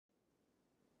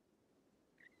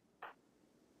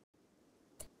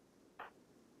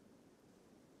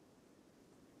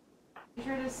Be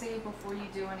sure to save before you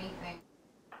do anything.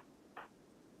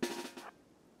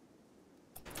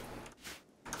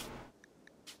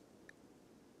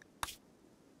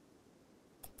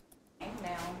 Hang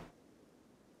now.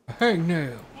 Hang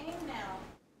now. Hang now.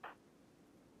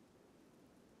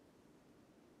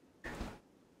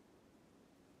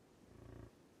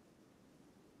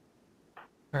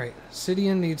 Alright,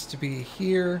 Sidian needs to be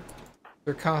here.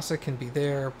 Verkasa can be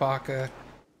there. Baka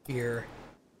here.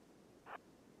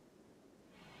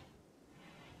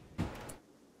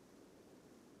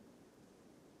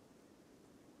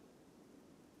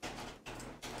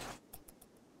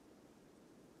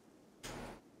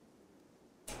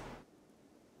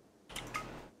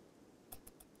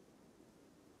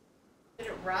 Did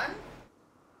it run?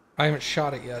 I haven't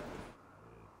shot it yet.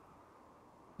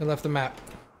 I left the map.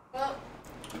 Well.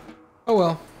 Oh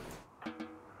well.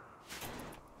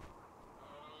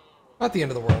 Not the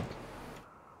end of the world.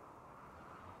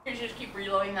 You should just keep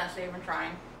reloading that save and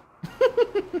trying.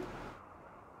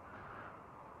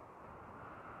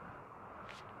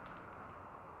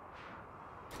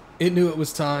 It knew it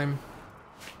was time.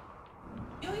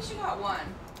 At least you got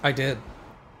one. I did.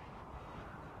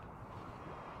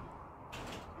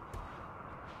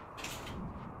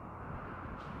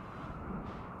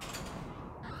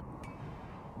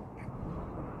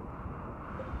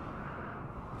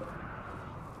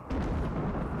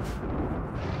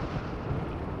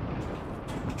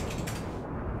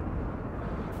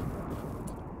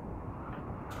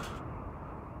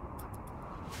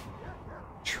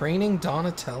 Training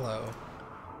Donatello.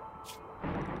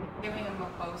 Giving him a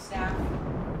bow staff.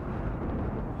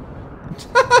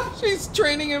 She's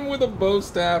training him with a bow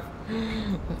staff.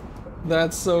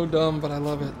 That's so dumb, but I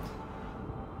love it.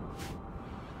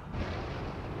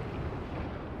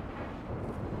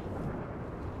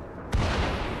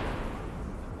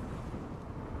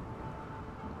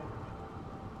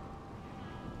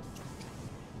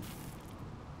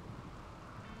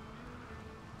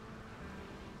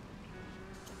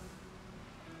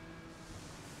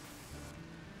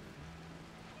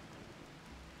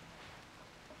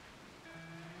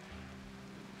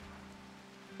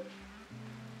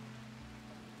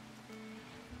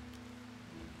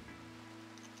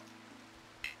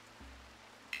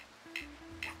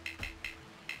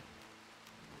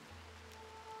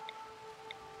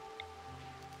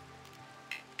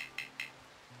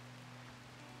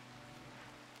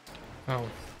 Oh.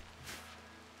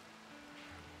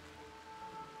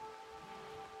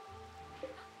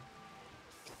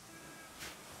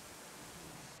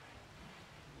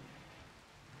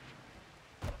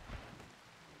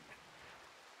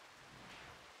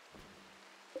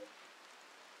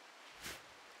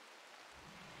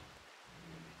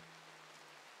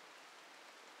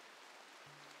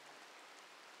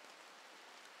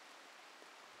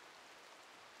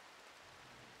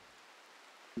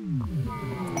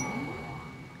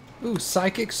 Ooh,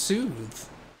 Psychic Soothe.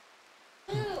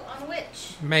 Ooh, on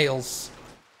which? Males.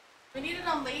 We need it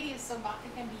on ladies so Baka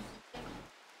can be healing.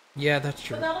 Yeah, that's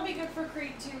true. But that'll be good for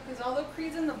Creed too, because although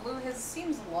Creed's in the blue, his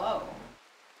seems low.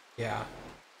 Yeah.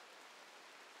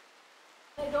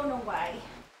 I don't know why.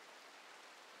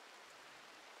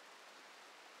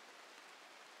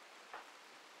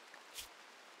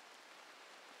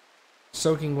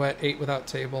 Soaking Wet, 8 without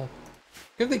table.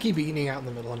 If they keep eating out in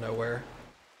the middle of nowhere.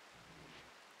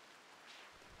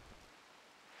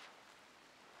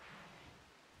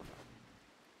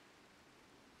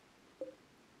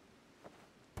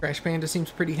 Crash Panda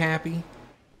seems pretty happy.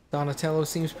 Donatello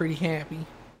seems pretty happy.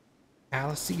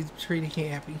 Alice seems pretty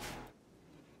happy.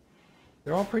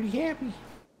 They're all pretty happy.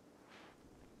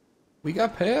 We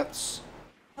got pets.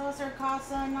 Those are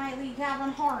Casa and Knightley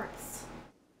having hearts.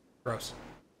 Gross.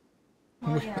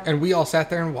 Well, yeah. And we all sat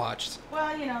there and watched.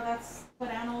 Well, you know, that's what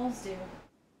animals do.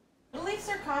 At least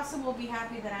Sir Casa will be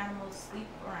happy that animals sleep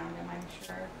around him, I'm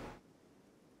sure.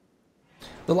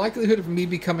 The likelihood of me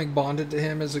becoming bonded to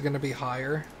him is going to be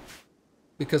higher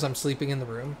because I'm sleeping in the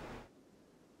room.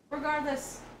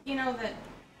 Regardless, you know that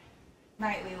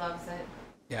Knightley loves it.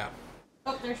 Yeah.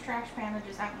 Oh, there's Trash Panda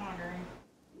just out wandering.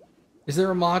 Is there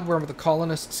a mod where the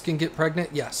colonists can get pregnant?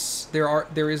 Yes.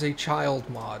 There is a child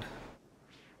mod.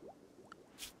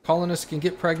 Colonists can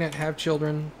get pregnant, have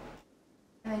children.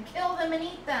 And then kill them and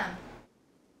eat them.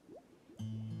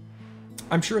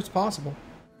 I'm sure it's possible.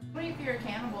 What if you're a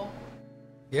cannibal?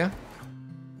 Yeah.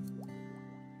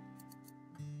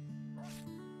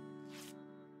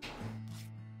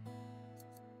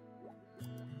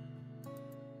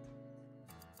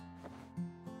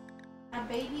 Have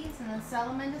babies and then sell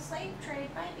them into slave trade.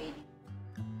 Bye, baby.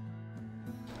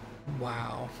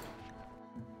 Wow.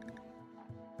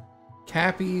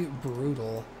 Cappy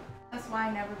brutal. That's why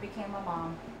I never became a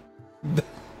mom.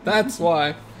 That's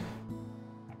why.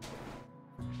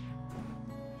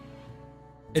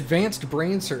 Advanced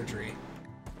brain surgery.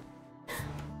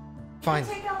 Fine.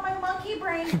 Take out my monkey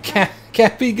brain.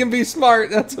 Cappy can be smart.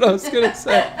 That's what I was gonna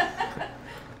say.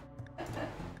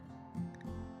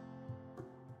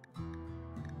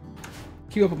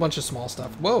 Queue up a bunch of small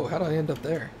stuff. Whoa, how'd I end up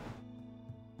there?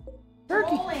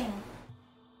 Turkey. Rolling.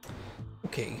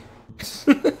 Okay.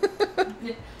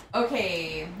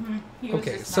 Okay.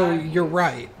 Okay, so you're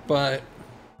right, but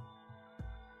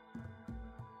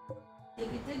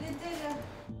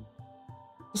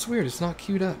it's weird. It's not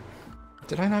queued up.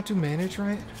 Did I not do manage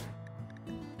right?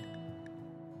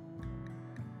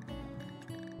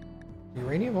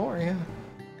 Uranium ore, yeah.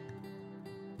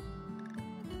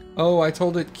 Oh, I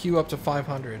told it queue up to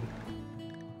 500.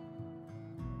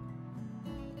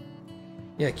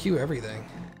 Yeah, queue everything.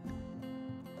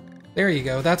 There you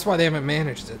go. That's why they haven't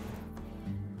managed it.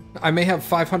 I may have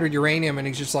 500 uranium and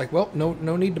he's just like, well, no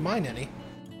need to mine any.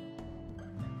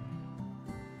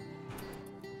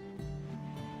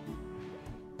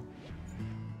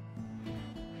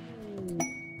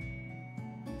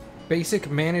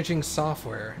 Basic managing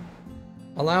software.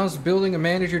 Allows building a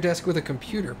manager desk with a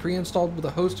computer pre-installed with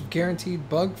a host of guaranteed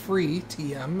bug-free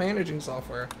TM managing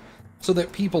software. So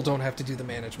that people don't have to do the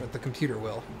management, the computer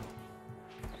will.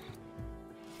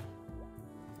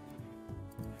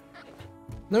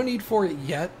 No need for it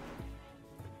yet,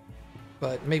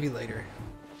 but maybe later.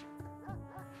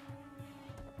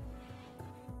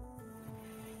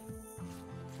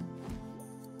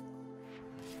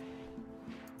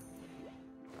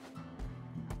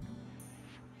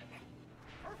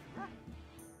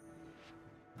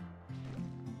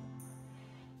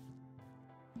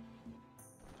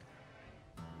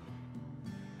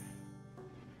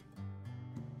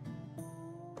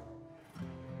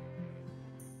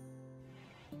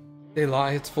 They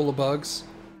lie, it's full of bugs.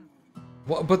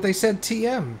 Well, but they said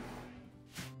TM.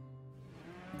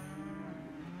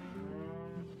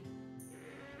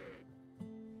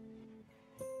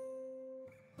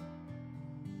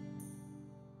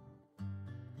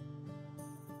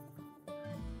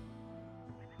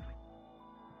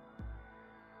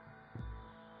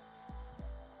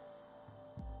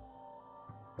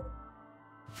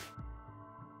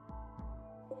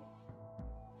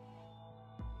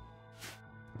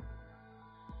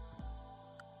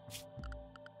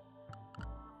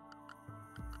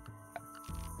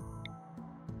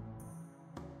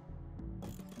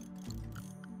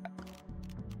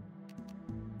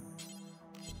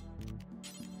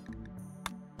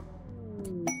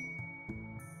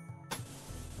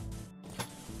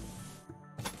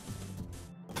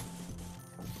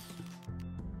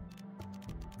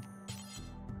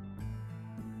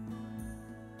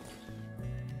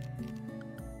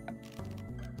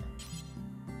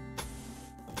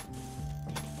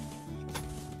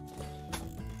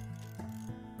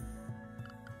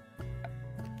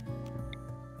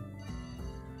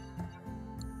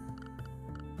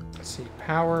 Let's see,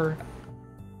 power.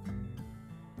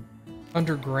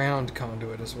 Underground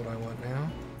conduit is what I want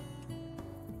now.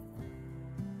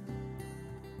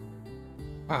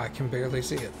 Ah, I can barely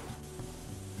see it.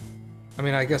 I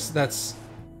mean, I guess that's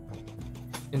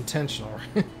intentional.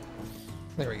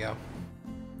 There we go.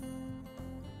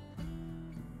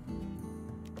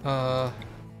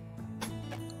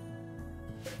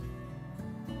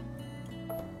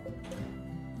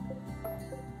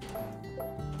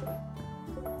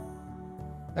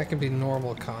 That can be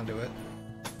normal conduit,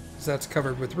 because that's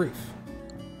covered with roof.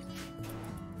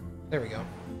 There we go.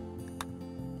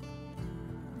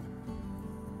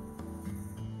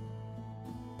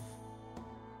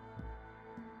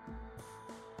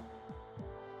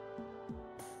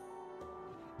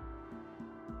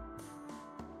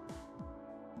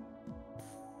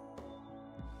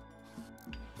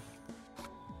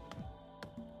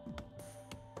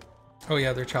 Oh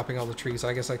yeah, they're chopping all the trees.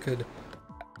 I guess I could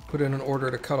put in an order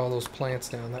to cut all those plants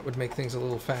down. That would make things a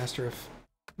little faster if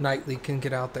Nightly can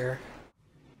get out there.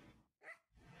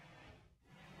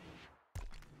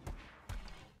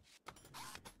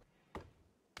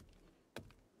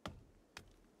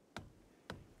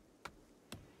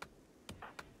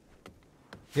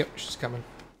 Yep, she's coming.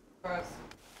 Gross.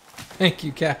 Thank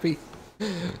you, Cappy.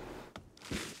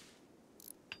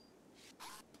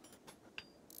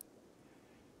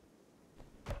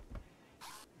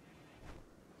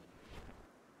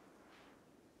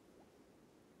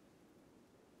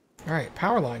 Alright,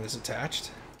 power line is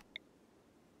attached.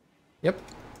 Yep.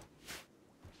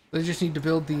 They just need to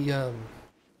build the,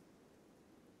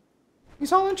 He's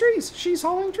hauling trees! She's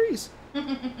hauling trees!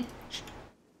 I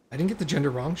didn't get the gender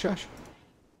wrong, shush.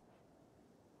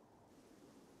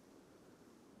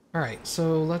 Alright,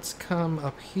 so let's come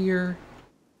up here.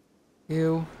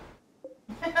 Ew.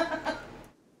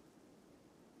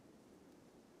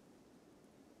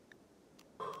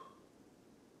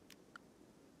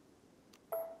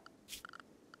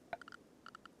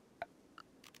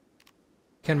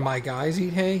 Can my guys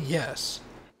eat hay? Yes.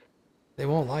 They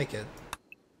won't like it.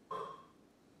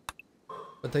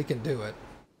 But they can do it.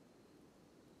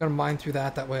 I'm gonna mine through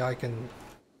that way I can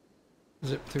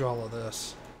zip through all of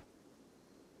this.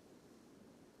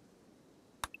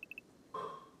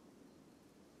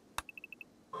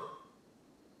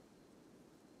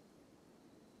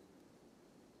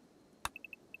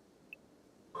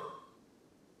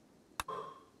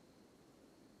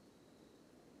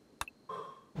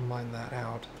 Mine that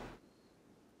out.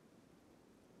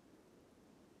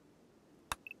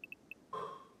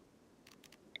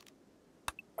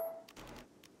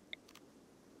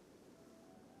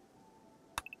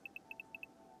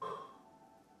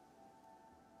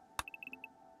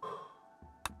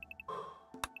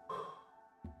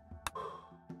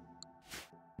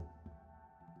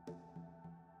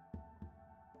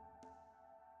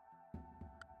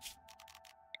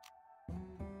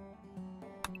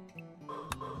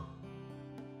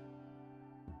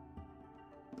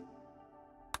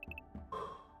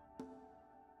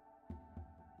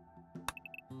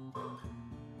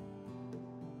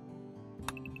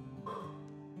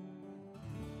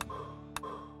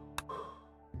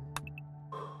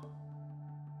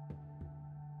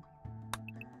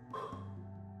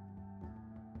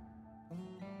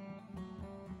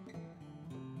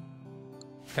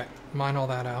 Okay, mine all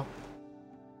that out.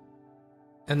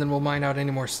 And then we'll mine out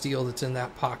any more steel that's in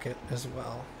that pocket as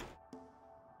well.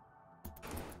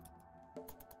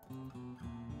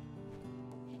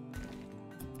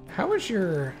 How is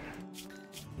your...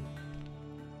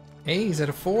 Hey, he's at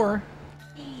a 4.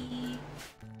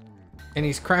 And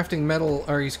he's crafting metal,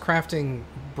 or he's crafting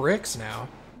bricks now.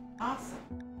 Awesome.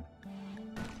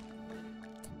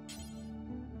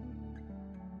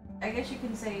 I guess you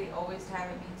can say always to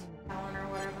have it be 2 talent or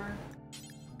whatever.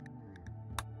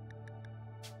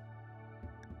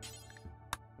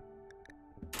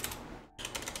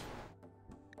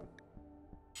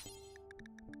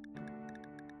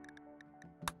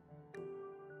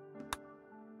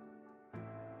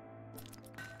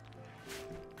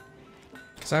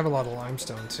 Because I have a lot of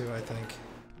limestone too, I think.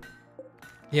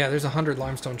 Yeah, there's 100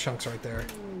 limestone chunks right there.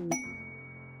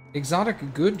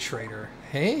 Exotic good trader.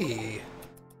 Hey!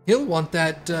 He'll want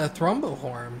that thrombo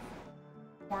horn.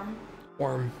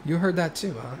 Horn. You heard that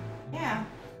too, huh? Yeah.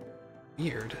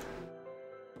 Weird.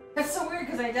 That's so weird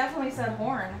because I definitely said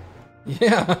horn.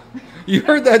 Yeah. You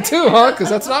heard that too, huh? Because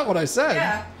that's not what I said.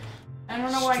 Yeah. I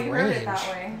don't know why you heard it that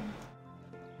way.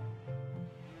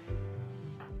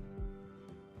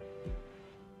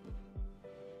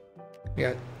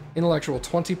 Yeah, intellectual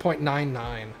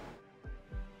 20.99.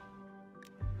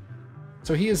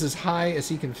 So he is as high as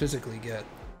he can physically get.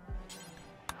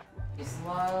 He just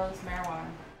loves marijuana.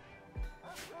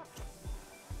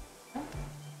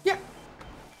 Yeah.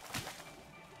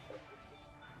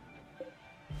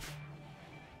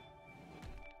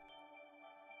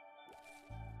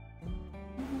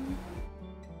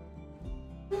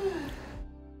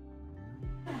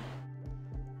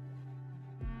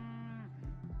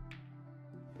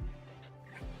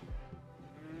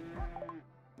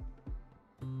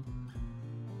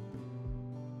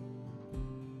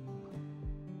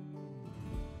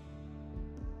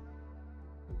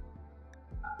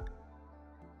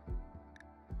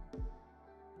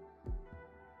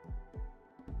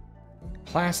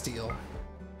 Plasteel.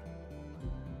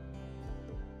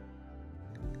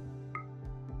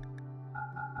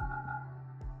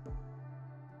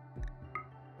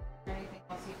 Anything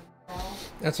else you can tell?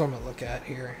 That's what I'm gonna look at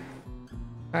here.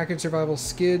 Package survival,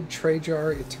 skid, tray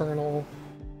jar, eternal,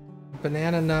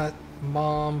 banana nut,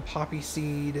 mom, poppy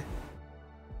seed.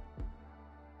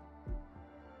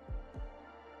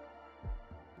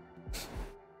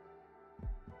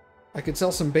 I could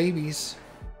sell some babies.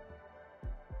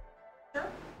 Sure.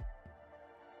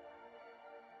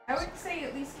 I would say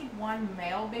at least keep one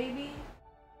male baby.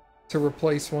 To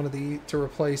replace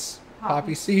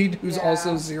poppy seed, who's Yeah.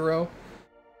 also 0.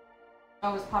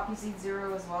 Oh, is poppy seed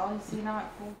 0 as well? Is he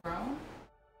not full grown?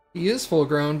 He is full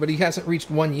grown, but he hasn't reached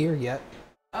 1 year yet.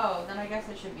 Oh, then I guess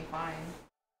it should be fine.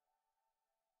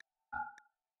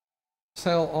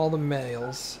 Sell all the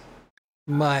males.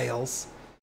 Males.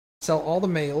 Sell all the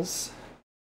males.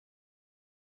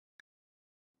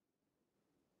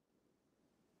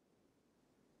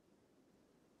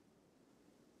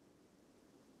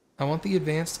 I want the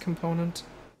advanced component.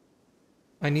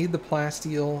 I need the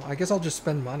plasteel. I guess I'll just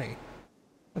spend money.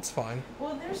 That's fine.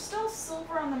 Well, there's still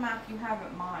silver on the map you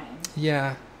haven't mined.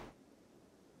 Yeah.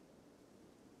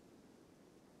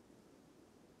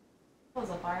 That was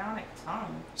a bionic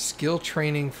tongue. Skill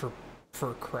training for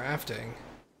crafting.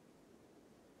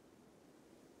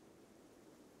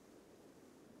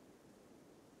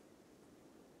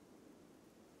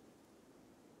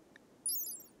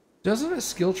 Doesn't a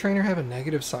skill trainer have a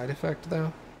negative side effect,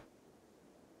 though?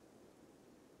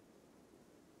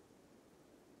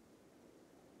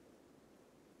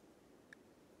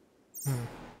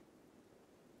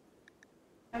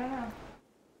 I don't know.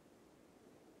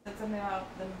 That's something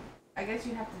about them. I guess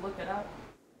you'd have to look it up.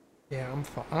 Yeah,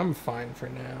 I'm fine for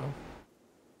now.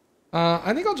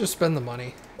 I think I'll just spend the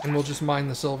money, and we'll just mine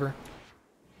the silver.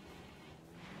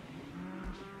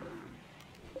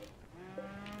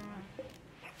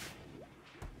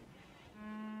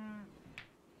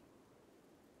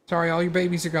 Sorry, all your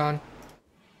babies are gone.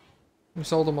 We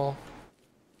sold them all.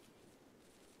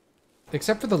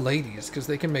 Except for the ladies, because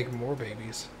they can make more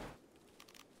babies.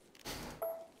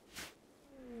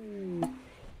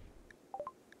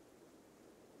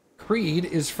 Creed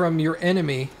is from your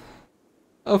enemy.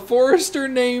 A forester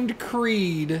named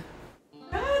Creed.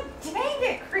 God dang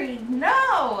it, Creed,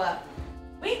 no!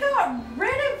 We got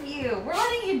rid of you! We're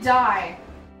letting you die.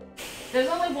 There's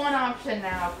only one option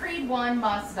now. Creed 1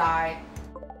 must die.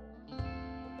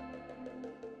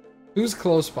 Who's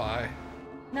close by?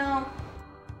 No.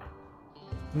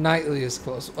 Knightley is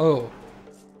close. Oh.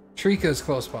 Trika is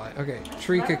close by. Okay,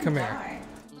 Trika, come here.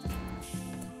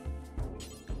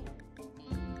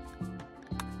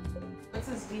 What's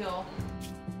his deal?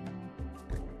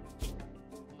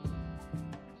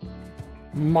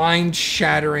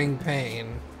 Mind-shattering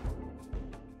pain.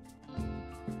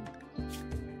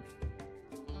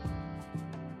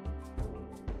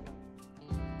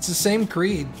 It's the same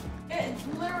Creed. It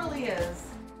literally is.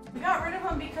 We got rid of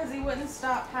him because he wouldn't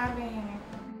stop having,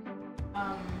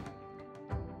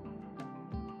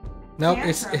 Nope,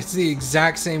 tantrums. it's the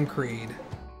exact same Creed.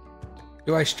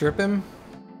 Do I strip him?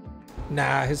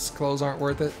 Nah, his clothes aren't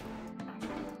worth it.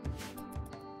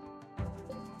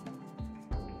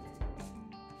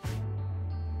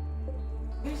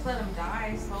 You just let him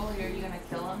die slowly, or are you gonna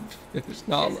kill him? It's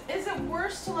not. Is it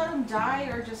worse to let him die,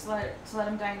 or just let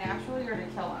him die naturally, or to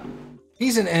kill him?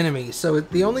 He's an enemy, so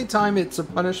the only time it's a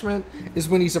punishment is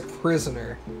when he's a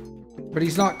prisoner. But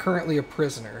he's not currently a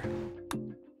prisoner.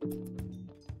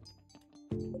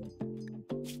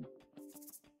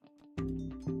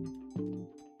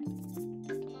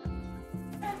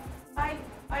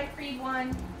 Bye, Creed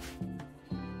 1.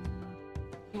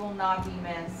 You will not be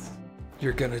missed.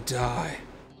 You're gonna die.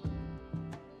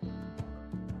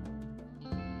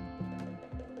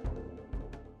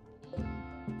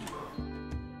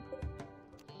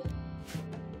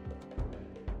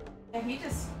 Yeah,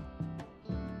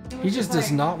 he just does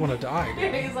like, not want to die.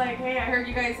 He's like, hey, I heard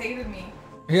you guys hated me.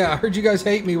 Yeah, I heard you guys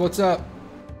hate me. What's up?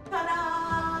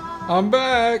 Ta-da! I'm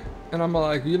back. And I'm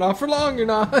like, you're not for long, you're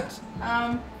not.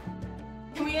 Can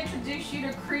we introduce you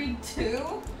to Creed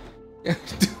 2?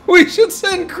 We should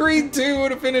send Creed 2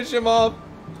 to finish him off.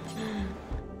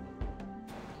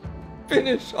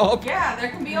 Finish off. Yeah, there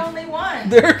can be only one.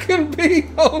 There can be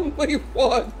only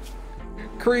one.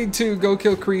 Creed 2, go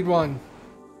kill Creed 1.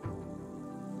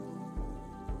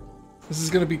 This is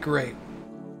gonna be great.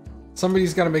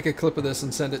 Somebody's gotta make a clip of this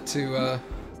and send it to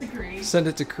Creed. Send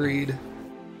it to Creed.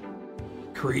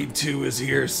 Creed 2 is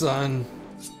here, son.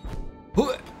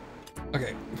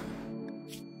 Okay.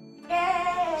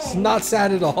 Yay! It's not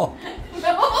sad at all.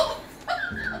 No.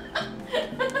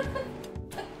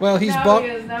 Well, he's Now bummed.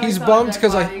 he is. Now He's he saw a bummed dead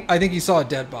because body. I think he saw a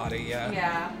dead body. Yeah.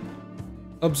 Yeah.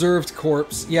 Observed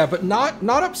corpse. Yeah, but not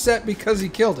upset because he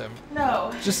killed him.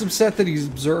 No. Just upset that he's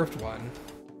observed one.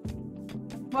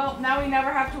 Well, now we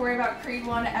never have to worry about Creed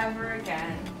 1 ever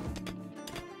again.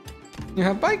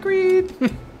 Yeah. Bye, Creed.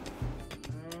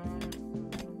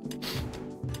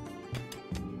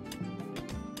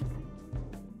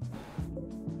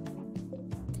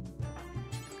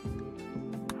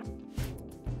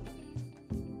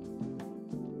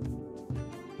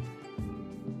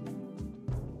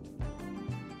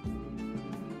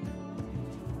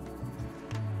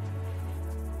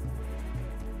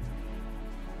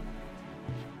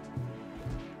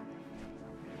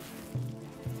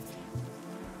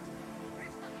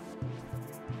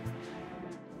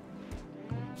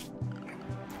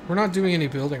 We're not doing any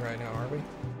building right now, are we?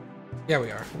 Yeah, we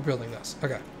are. We're building this.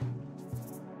 Okay.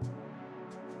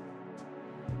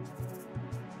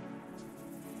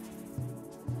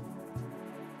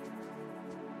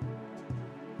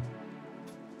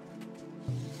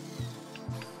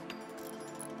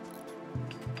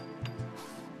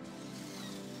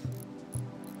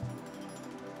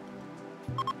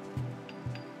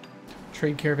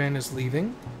 Trade caravan is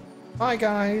leaving. Bye,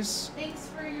 guys. Thanks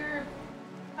for your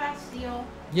plasteel.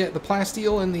 Yeah, the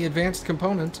plasteel and the advanced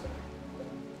component.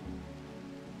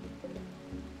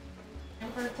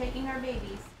 And for taking our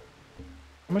babies.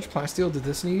 How much plasteel did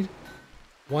this need?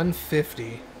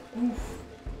 150. Oof.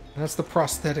 That's the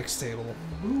prosthetics table.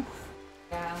 Oof.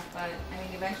 Yeah, but I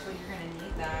mean, eventually you're gonna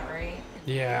need that, right?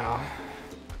 Yeah.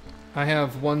 I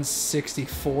have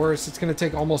 164, so it's gonna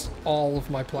take almost all of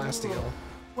my plasteel. Ooh.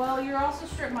 Well, you're also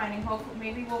strip mining. Hopefully,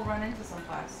 maybe we'll run into some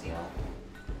plasteel.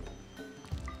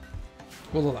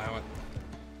 We'll allow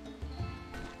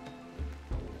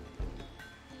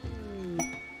it.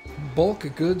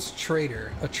 Bulk goods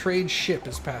trader. A trade ship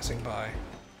is passing by.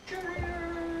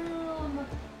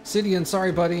 Sidian,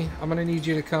 sorry buddy. I'm gonna need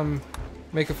you to come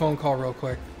make a phone call real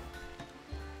quick.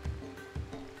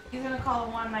 He's gonna call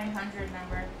a 1-900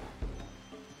 number.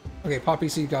 Okay, Poppy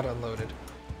Seed got unloaded.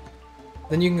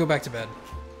 Then you can go back to bed.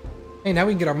 Hey, now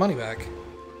we can get our money back.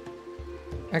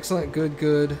 Excellent, good,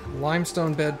 good.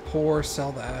 Limestone bed, poor,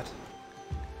 sell that.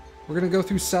 We're gonna go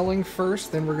through selling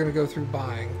first, then we're gonna go through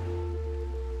buying.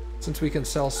 Since we can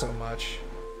sell so much.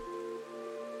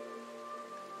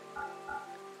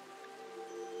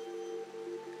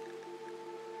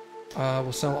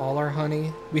 We'll sell all our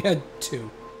honey. We had 2.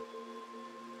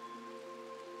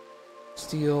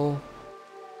 Steel.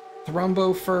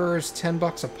 Thrumbo furs, 10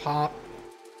 bucks a pop.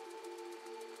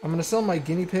 I'm gonna sell my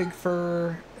guinea pig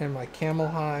fur and my camel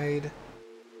hide.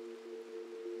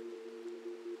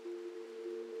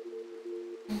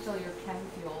 Until your chem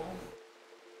fuel.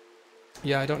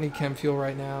 Yeah, I don't need chem fuel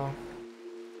right now.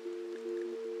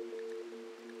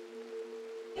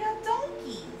 You have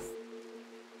donkeys.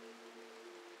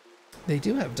 They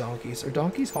do have donkeys. Are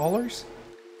donkeys haulers?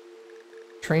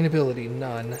 Trainability,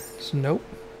 none. So, nope.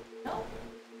 Nope.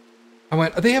 I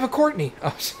went, they have a Courtney.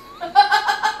 Oh.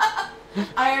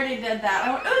 I already did that.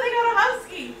 I went, oh, they got a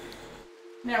husky.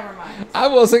 Never mind. I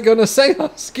wasn't gonna say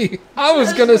husky. I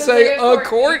was gonna say a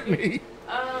Courtney.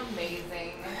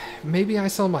 Amazing. Maybe I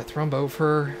sell my Thrumbo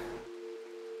fur.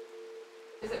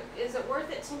 Is it worth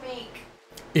it to make?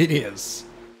 It is.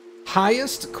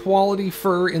 Highest quality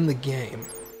fur in the game.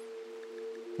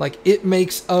 Like, it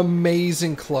makes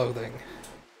amazing clothing.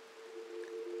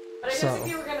 But I guess if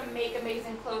you were going to make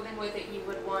amazing clothing with it, you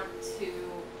would want to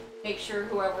make sure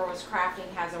whoever was crafting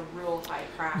has a real high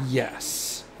craft.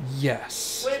 Yes.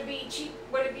 Yes. Would it be cheap?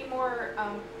 Would it be more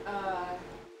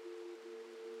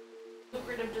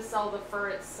lucrative to sell the fur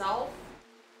itself,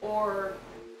 or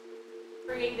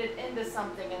create it into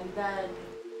something and then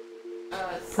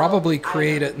probably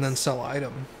create it and then sell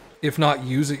item, if not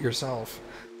use it yourself.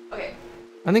 Okay.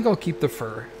 I think I'll keep the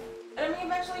fur. And I mean,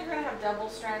 eventually you're gonna have double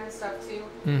strand and stuff too.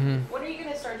 Mm-hmm. When are you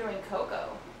gonna start doing cocoa?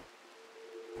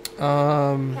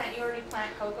 Can't you already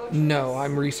plant cocoa trees? No,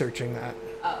 I'm researching that.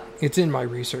 Oh. It's in my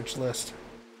research list.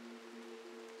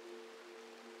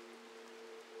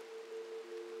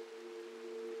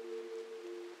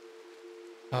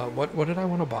 What did I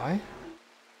want to buy?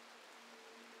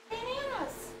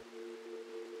 Bananas.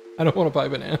 I don't want to buy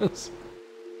bananas.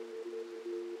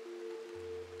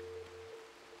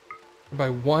 Buy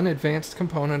 1 advanced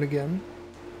component again.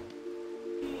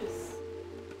 Yes.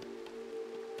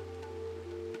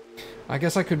 I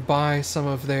guess I could buy some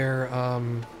of their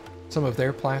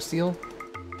plasteel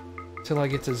till I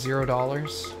get to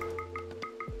 $0.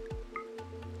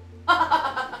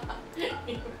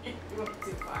 You went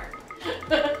too far.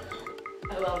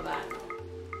 I love that.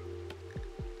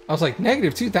 I was like,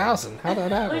 negative 2,000. How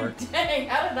did that work? Dang,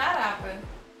 how did that happen?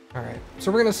 Alright,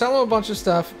 so we're going to sell them a bunch of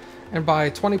stuff and buy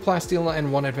 20 plasteel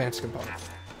and 1 advanced component.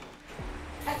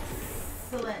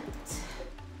 Excellent.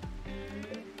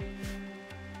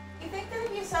 You think that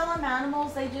if you sell them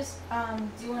animals, they just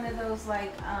do one of those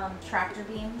like tractor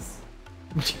beams?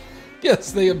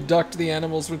 Yes, they abduct the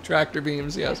animals with tractor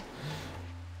beams, yes.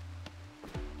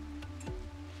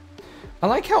 I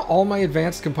like how all my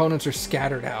advanced components are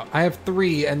scattered out. I have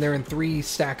 3 and they're in 3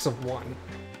 stacks of 1.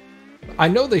 I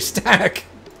know they stack.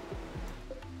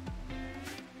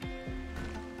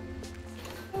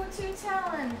 Go to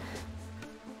talent.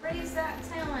 Raise that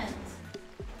talent.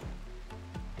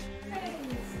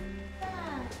 Raise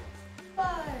that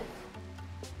bud.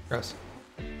 Gross.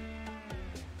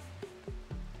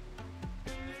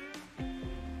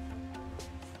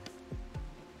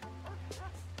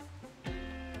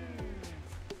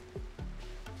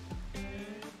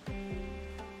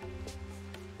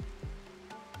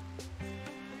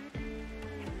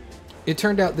 It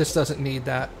turned out this doesn't need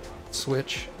that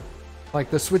switch. Like,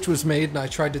 the switch was made and I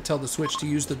tried to tell the switch to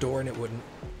use the door and it wouldn't.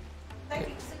 Like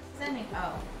sending.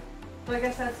 Oh. So I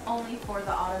guess that's only for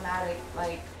the automatic,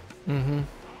 like. Mm-hmm.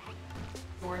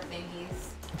 door thingies.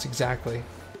 That's exactly.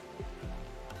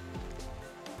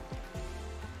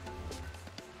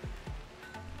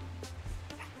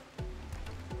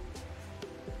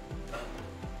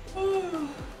 Oh,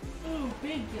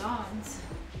 big yawns.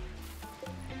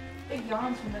 Big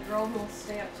yawns from the girl who will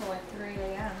stay up till like 3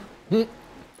 a.m.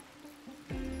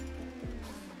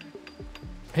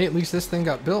 Hey, at least this thing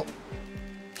got built.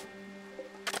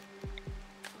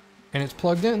 And it's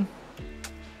plugged in.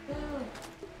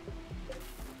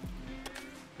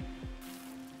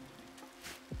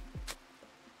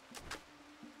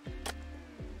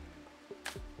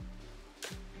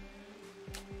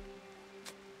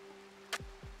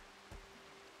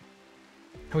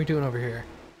 How are we doing over here?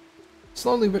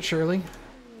 Slowly but surely.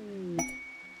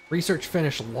 Research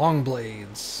finished long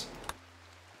blades.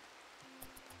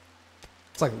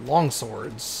 It's like long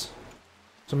swords.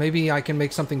 So maybe I can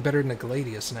make something better than a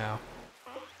gladius now.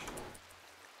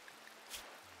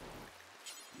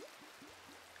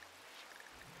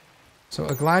 So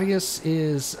a gladius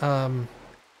is, a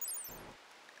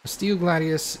steel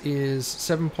gladius is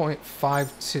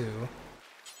 7.52.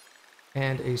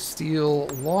 And a steel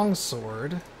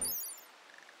longsword,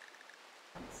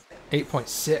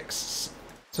 8.6.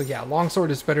 So yeah,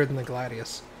 longsword is better than the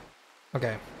gladius.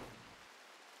 Okay.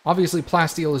 Obviously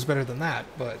plasteel is better than that,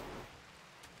 but...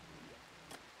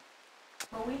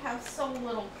 Well, we have so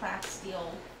little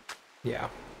plasteel. Yeah.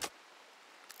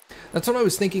 That's what I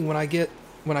was thinking when I get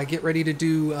ready to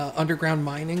do underground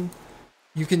mining.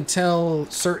 You can tell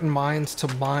certain mines to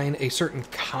mine a certain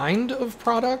kind of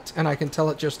product, and I can tell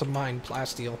it just to mine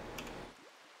plasteel.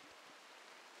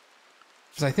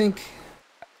 Because I think...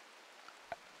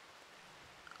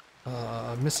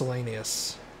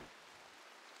 miscellaneous.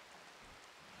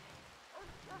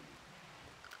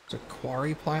 It's a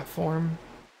quarry platform.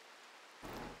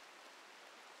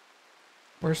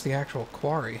 Where's the actual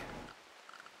quarry?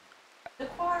 The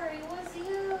quarry was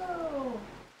you!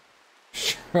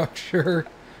 Structure,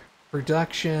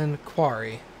 production,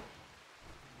 quarry.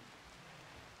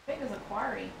 Big as a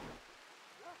quarry.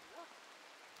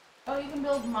 Oh, you can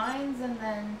build mines and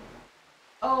then...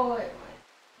 Oh,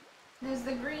 there's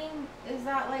the green... Is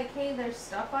that like, hey, there's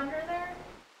stuff under there?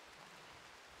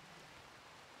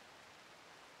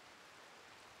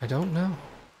 I don't know.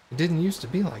 It didn't used to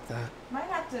be like that. Might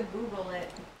have to Google it.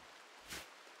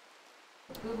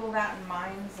 Google that in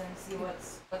mines and see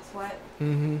what's what.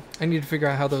 Mm-hmm. I need to figure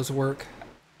out how those work.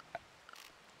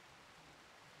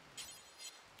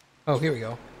 Oh, here we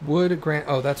go. Wood, granite.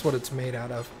 Oh, that's what it's made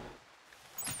out of.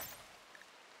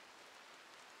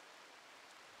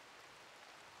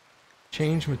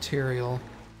 Change material.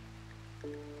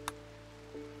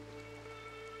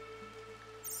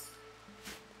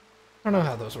 I don't know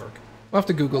how those work. We'll have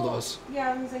to Google those. Yeah,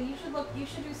 I was gonna say you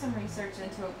should do some research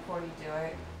into it before you do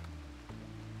it.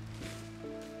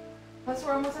 Plus,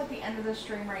 we're almost at the end of the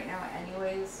stream right now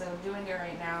anyways, so doing it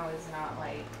right now is not,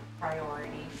 like,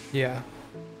 priority. Yeah.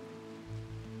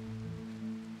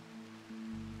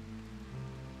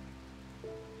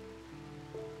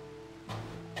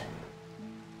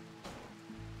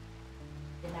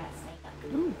 Did not snake up.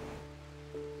 Ooh.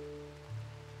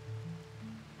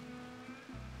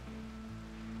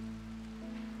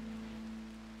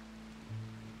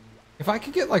 If I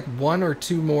could get, like, 1 or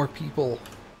 2 more people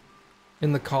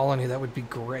in the colony, that would be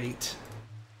great.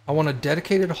 I want a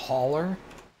dedicated hauler,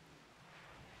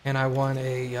 and I want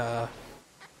a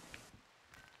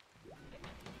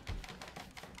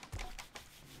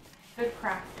Good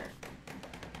crafter.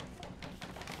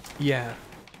 yeah,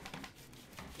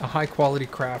 a high quality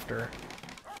crafter.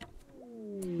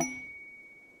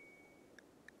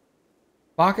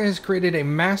 Baka has created a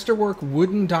masterwork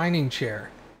wooden dining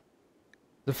chair.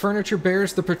 The furniture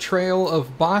bears the portrayal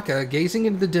of Baka gazing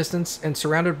into the distance and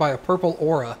surrounded by a purple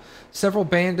aura. Several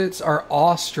bandits are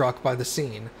awestruck by the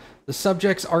scene. The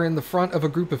subjects are in the front of a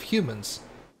group of humans.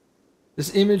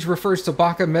 This image refers to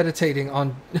Baka meditating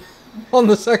on on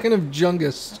the 2nd of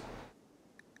Jungust.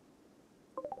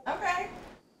 Okay.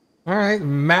 Alright,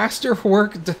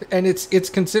 masterwork, and it's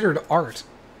considered art.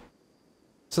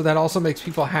 So that also makes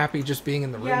people happy just being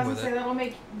in the room Yeah, I was with gonna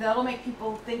it. say that'll make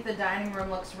people think the dining room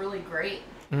looks really great.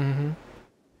 Mm-hmm.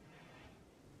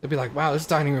 They'll be like, wow, this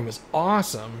dining room is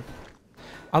awesome.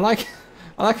 I like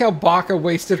how Baka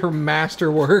wasted her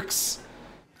masterworks.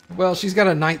 Well, she's got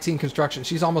a 19 construction.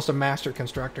 She's almost a master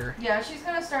constructor. Yeah, she's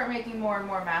gonna start making more and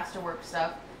more masterwork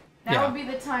stuff. Now Yeah. would be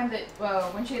the time that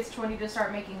when she hits 20 to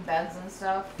start making beds and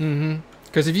stuff. Mm-hmm.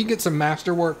 Because if you get some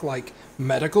masterwork like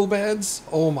medical beds,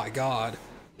 oh my god.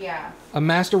 Yeah. A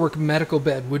masterwork medical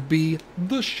bed would be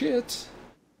the shit.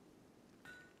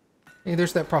 Hey,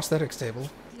 there's that prosthetics table.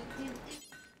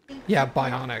 Yeah,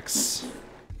 bionics.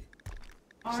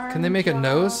 Arm Can they make a job.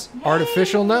 nose? Yay!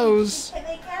 Artificial nose.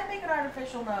 They can make an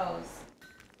artificial nose.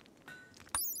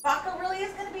 Baka really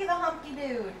is gonna be the humpty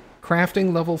dude.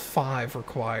 Crafting level 5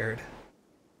 required.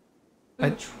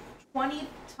 Ooh, 20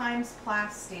 times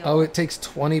plasteel. Oh, it takes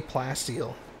 20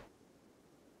 plasteel.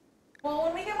 Well,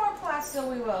 when we get more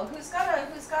plasteel, we will. Who's got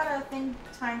a thing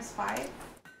times 5?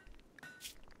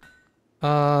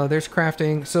 There's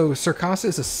crafting. So Circasa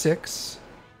is a 6.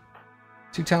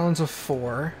 2 talons of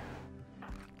 4.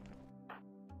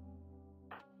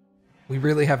 We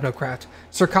really have no craft.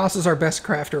 Circasa's our best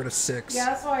crafter at a 6. Yeah,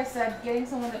 that's why I said getting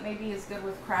someone that maybe is good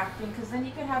with crafting, because then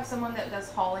you could have someone that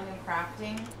does hauling and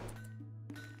crafting.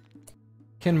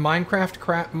 Can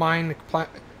Minecraft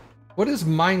what is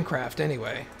Minecraft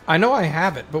anyway? I know I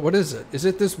have it, but what is it? Is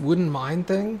it this wooden mine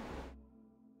thing?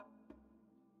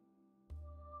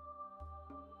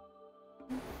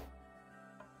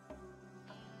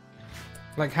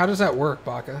 Like, how does that work,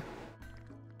 Baka?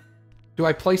 Do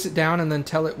I place it down and then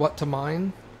tell it what to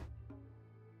mine?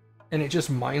 And it just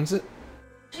mines it?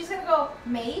 She's gonna go,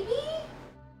 maybe?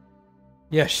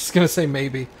 Yeah, she's gonna say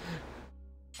maybe.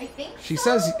 I think She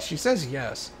so? says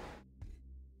yes.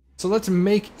 So let's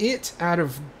make it out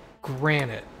of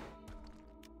granite.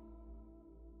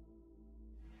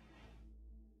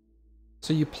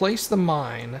 So you place the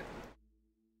mine.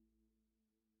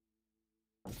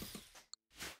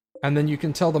 And then you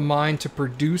can tell the mine to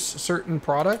produce certain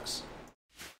products.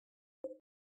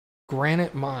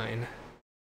 Granite mine.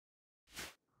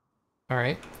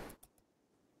 Alright.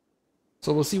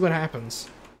 So we'll see what happens.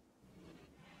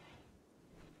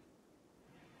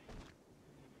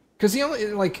 Because the only,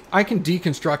 like, I can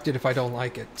deconstruct it if I don't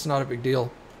like it. It's not a big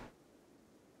deal.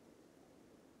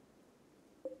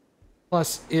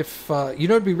 Plus, if, you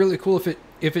know, it'd be really cool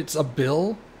if it's a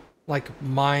bill, like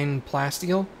mine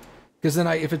plasteel. Because then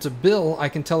if it's a bill, I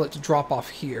can tell it to drop off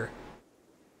here.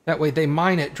 That way they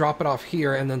mine it, drop it off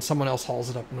here, and then someone else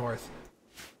hauls it up north.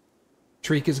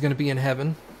 Treek is going to be in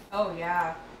heaven. Oh,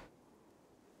 yeah.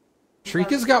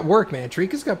 Treek has got work, man.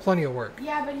 Treek has got plenty of work.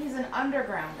 Yeah, but he's an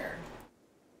undergrounder.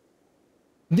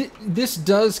 This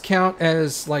does count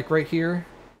as, like, right here.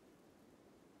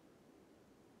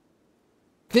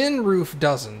 Thin roof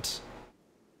doesn't.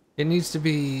 It needs to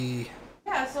be...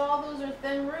 Yeah, so all those are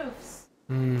thin roofs.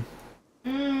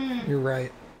 You're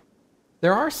right.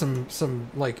 There are some,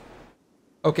 like...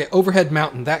 Okay, overhead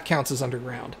mountain. That counts as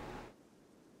underground.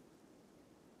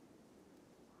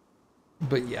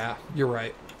 But yeah, you're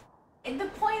right. And the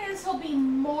point is he'll be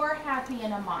more happy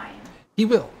in a mine. He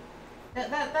will.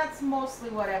 That's mostly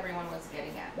what everyone was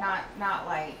getting at. Not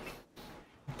like...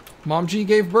 Mom G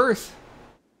gave birth.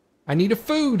 I need a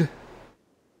food.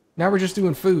 Now we're just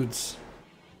doing foods.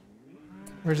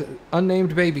 Where's it?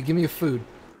 Unnamed baby, give me a food.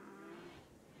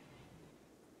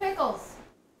 Pickles.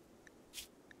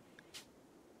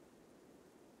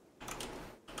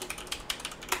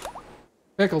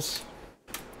 Pickles.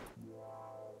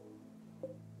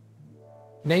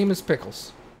 Name is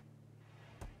Pickles.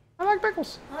 I like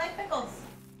pickles. I like pickles.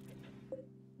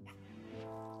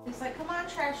 He's like, come on,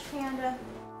 Trash Panda.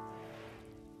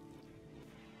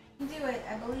 You can do it.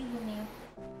 I believe in you.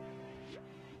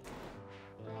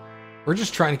 We're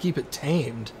just trying to keep it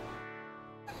tamed.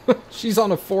 She's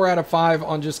on a 4 out of 5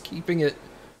 on just keeping it,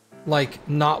 like,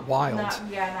 not wild. Not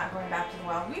going back to the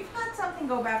wild. We've had something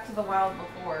go back to the wild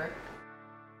before.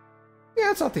 Yeah,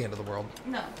 it's not the end of the world.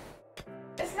 No.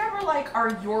 It's never like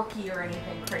our Yorkie or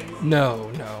anything crazy. No,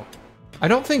 no. I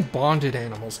don't think bonded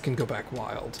animals can go back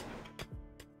wild.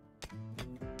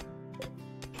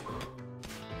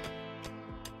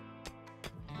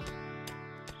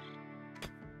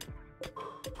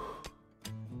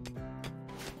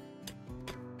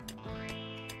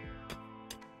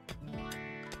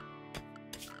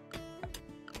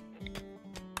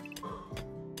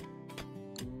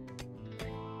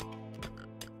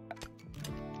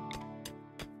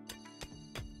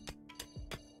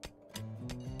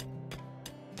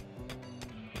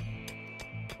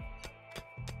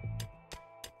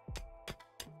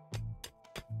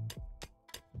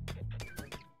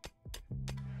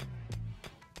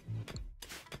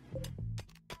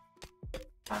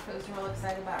 Taco's real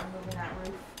excited about removing that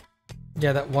roof.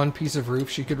 Yeah, that one piece of roof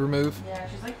she could remove. Yeah,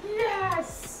 she's like,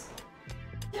 yes!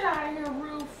 Get out of here,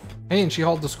 roof! Hey, and she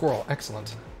hauled the squirrel.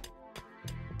 Excellent.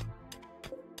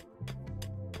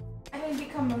 I didn't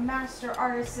become a master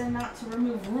artisan not to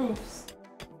remove roofs.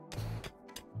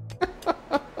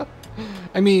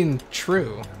 I mean,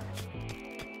 true.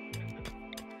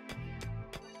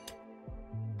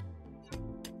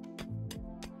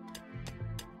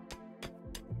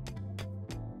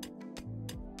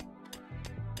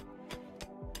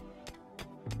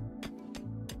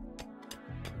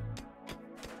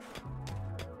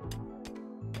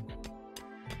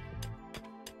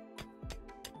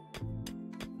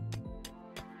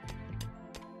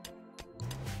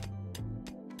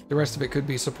 The rest of it could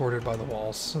be supported by the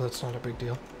walls, so that's not a big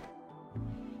deal.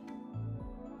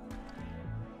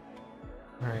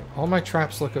 Alright, all my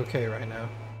traps look okay right now.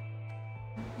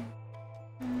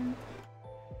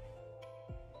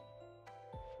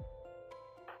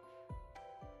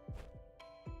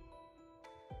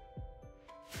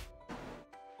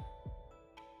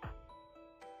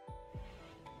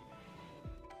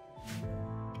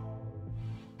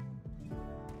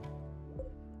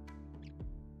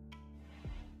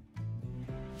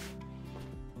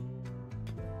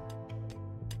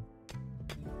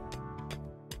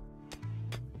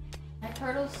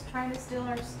 Turtle's trying to steal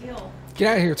our steel.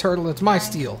 Get out of here, turtle. It's my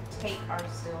steel. Take our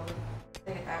steel.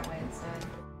 Take it that way instead.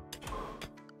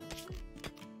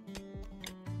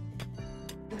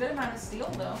 It's a good amount of steel,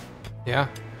 though. Yeah.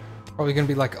 Probably gonna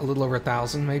be like a little over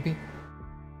 1,000, maybe.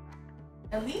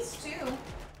 At least 2.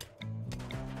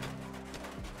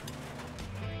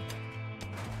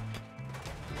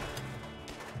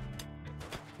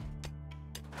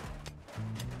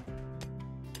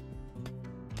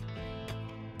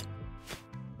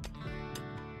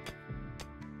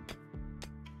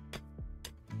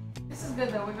 This is good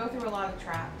though, we go through a lot of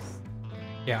traps.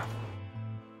 Yeah.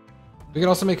 We could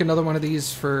also make another one of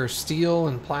these for steel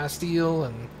and plasteel,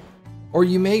 and or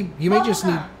you may just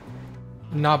need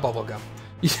not bubblegum.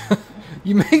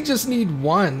 You may just need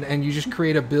one, and you just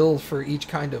create a build for each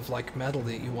kind of like metal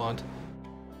that you want.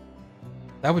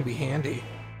 That would be handy.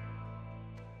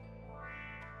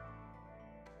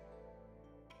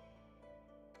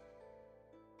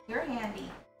 You're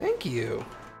handy. Thank you.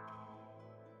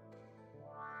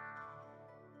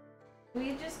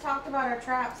 We just talked about our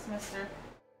traps, mister.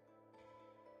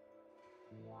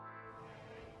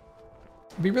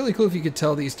 It'd be really cool if you could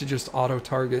tell these to just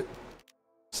auto-target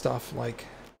stuff, like...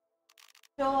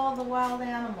 Kill all the wild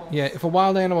animals. Yeah, if a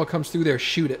wild animal comes through there,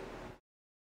 shoot it.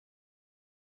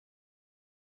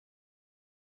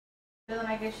 Then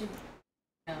I guess you...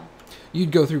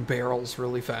 You'd go through barrels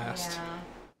really fast. Yeah.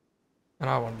 And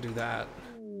I want to do that.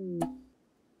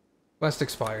 Quest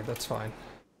expired, that's fine.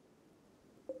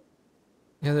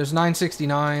 Yeah, there's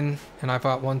 969, and I've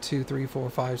got 1, 2, 3, 4,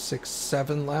 5, 6,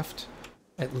 7 left.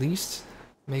 At least.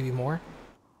 Maybe more.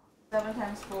 7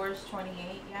 times 4 is 28,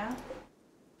 yeah?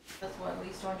 That's what, at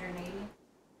least 280?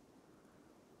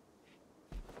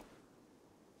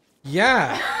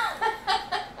 Yeah!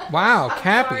 Wow,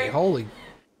 Cappy, sorry. holy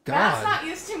God. Matt's not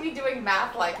used to me doing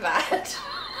math like that.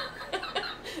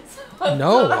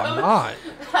 No, I'm not.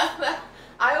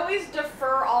 I always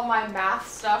defer all my math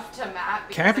stuff to Matt.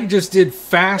 Cappy just did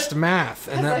fast math,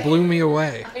 and that blew me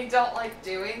away. I don't like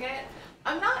doing it.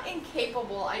 I'm not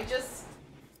incapable. I just...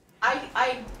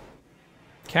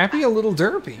 Cappy a little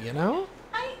derpy, you know?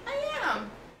 I am.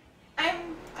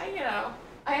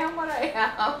 I am what I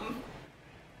am.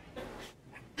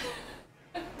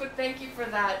 But thank you for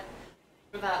that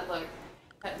look.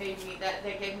 That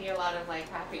gave me a lot of, like,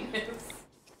 happiness.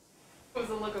 It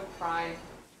was a look of pride.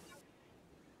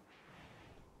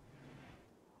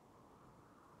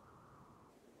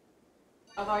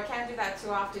 Although I can't do that too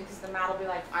often because the Matt will be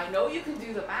like, I know you can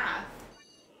do the math.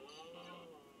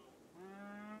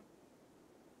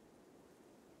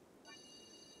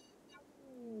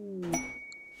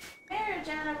 Marriage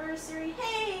anniversary,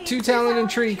 hey! Two Talon and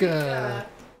Trika.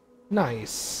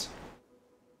 Nice.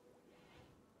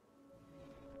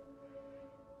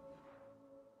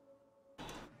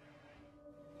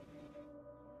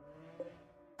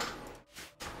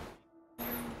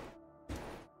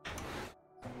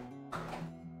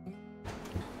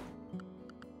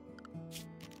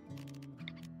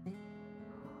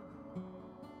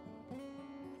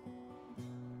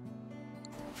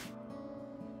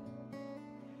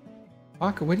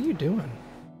 Aka, what are you doing?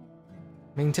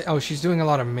 Oh, she's doing a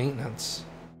lot of maintenance.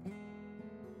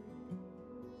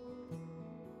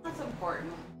 That's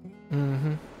important.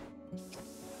 Mm-hmm.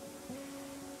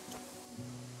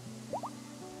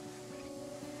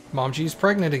 Mom G's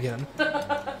pregnant again.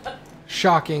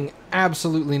 Shocking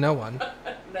absolutely no one.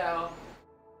 No.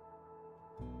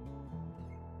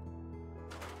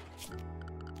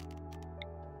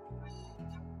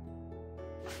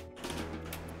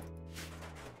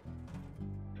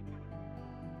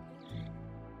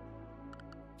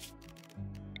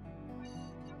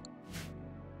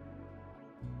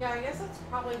 Yeah, I guess that's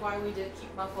probably why we did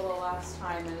keep Buffalo last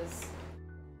time, is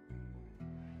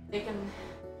they can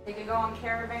go on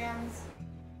caravans,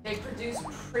 they produce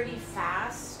pretty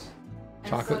fast.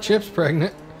 Chocolate chips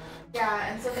pregnant.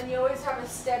 Yeah, and so then you always have a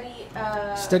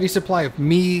steady supply of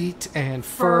meat and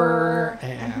fur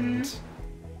and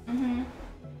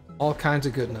All kinds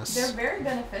of goodness. They're very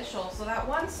beneficial. So that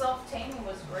one self-taming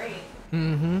was great.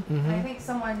 And I think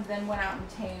someone then went out and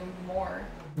tamed more.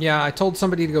 Yeah, I told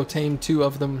somebody to go tame 2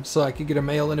 of them so I could get a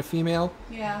male and a female.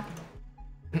 Yeah.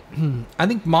 I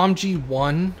think MomG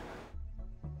 1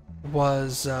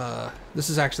 was,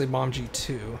 this is actually MomG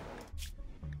 2.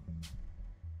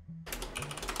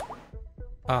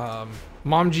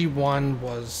 MomG 1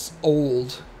 was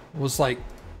old, was like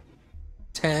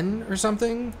 10 or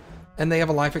something, and they have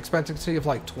a life expectancy of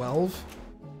like 12.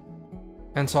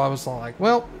 And so I was like,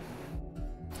 well,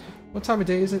 what time of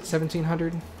day is it?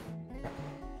 1700?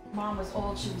 Mom was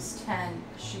old, she was 10.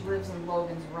 She lives in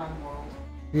Logan's RimWorld.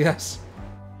 Yes.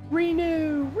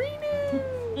 Renew!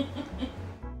 Renew!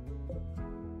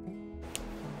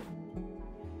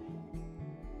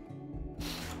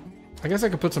 I guess I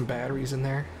could put some batteries in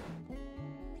there.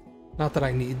 Not that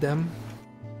I need them.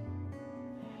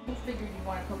 I figured you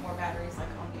want to put more batteries like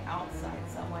on the outside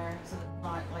somewhere, so it's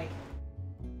not like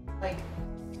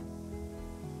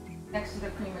next to the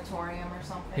crematorium or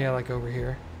something. Yeah, like over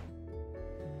here.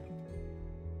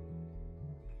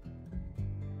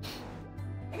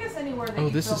 I guess anywhere that Oh,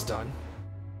 you this feel, is done.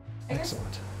 I guess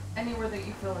Excellent. anywhere that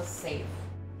you feel is safe,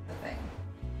 the thing.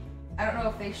 I don't know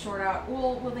if they short out.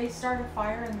 Well, will they start a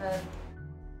fire in the...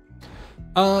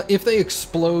 If they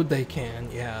explode, they can,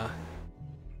 yeah.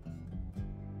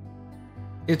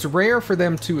 It's rare for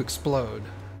them to explode,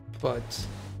 but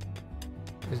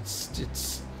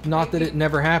it's not that it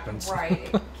never happens.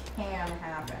 Right, it can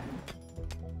happen.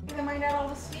 They might add all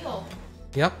the steel.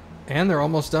 Yep, and they're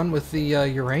almost done with the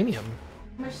uranium.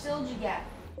 How much steel did you get?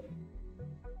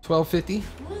 1250.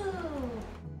 Woo!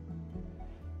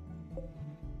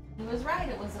 He was right,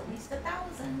 it was at least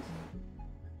 1,000.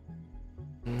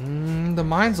 The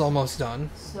mine's almost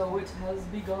done. So it has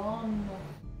begun.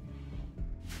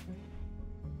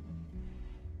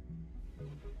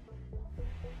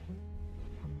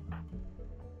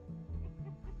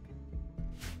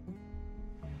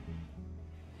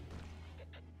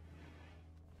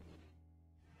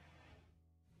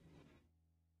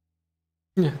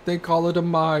 Yeah, they call it a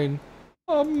mine.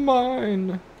 A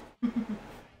mine.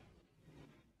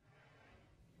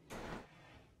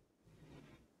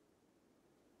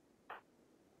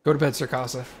 Go to bed,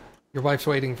 Circasa. Your wife's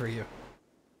waiting for you.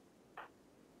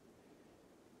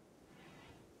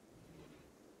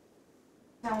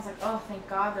 Sounds like, oh, thank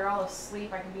God, they're all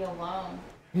asleep. I can be alone.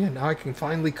 Yeah, now I can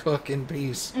finally cook in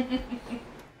peace.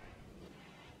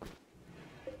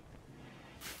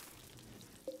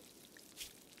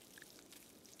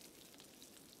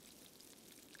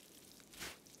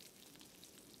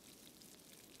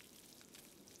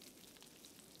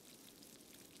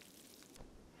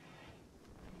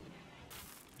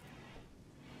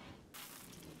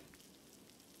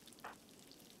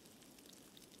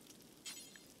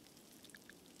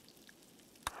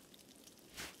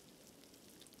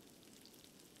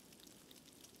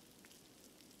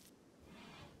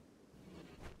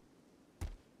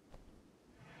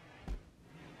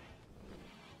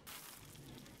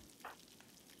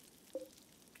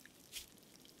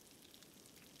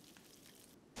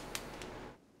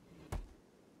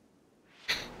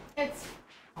 It's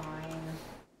fine.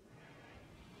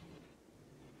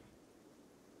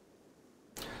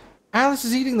 Alice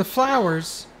is eating the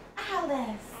flowers.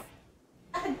 Alice!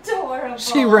 Adorable!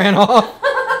 She ran off.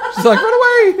 She's like, run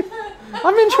away!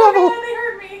 I'm in trouble.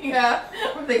 Oh, they heard me. Yeah,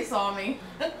 they saw me.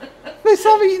 They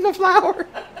saw me eating a flower.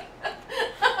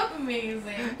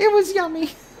 Amazing. It was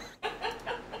yummy.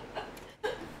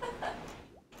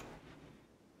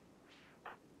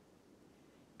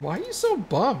 Why are you so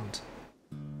bummed?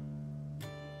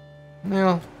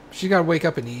 Well, she gotta wake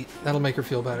up and eat. That'll make her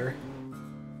feel better.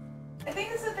 I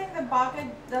think it's the thing that Baka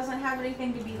doesn't have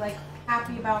anything to be like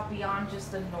happy about beyond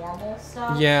just the normal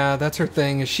stuff. Yeah, that's her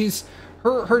thing. Is she's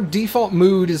her default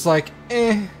mood is like,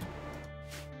 eh.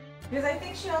 Because I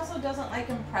think she also doesn't like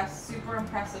super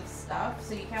impressive stuff,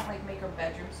 so you can't like make her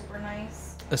bedroom super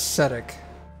nice. Aesthetic.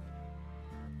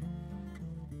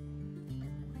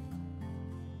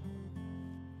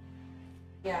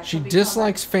 Yeah. She she'll become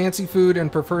dislikes fancy food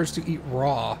and prefers to eat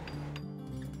raw.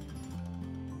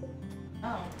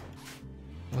 Oh.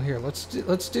 Well, here, let's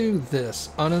do this.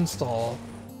 Uninstall.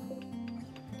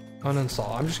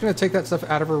 Uninstall. I'm just gonna take that stuff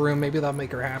out of her room. Maybe that'll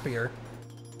make her happier.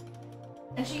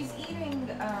 And she's eating.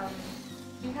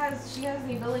 She has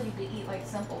the ability to eat like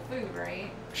simple food, right?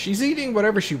 She's eating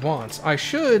whatever she wants. I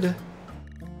should.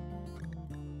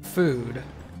 Food.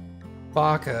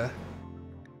 Baka.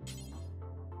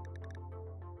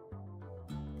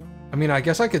 I mean, I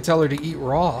guess I could tell her to eat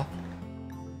raw.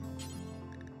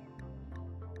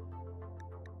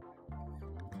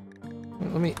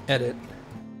 let me edit.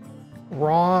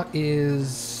 Raw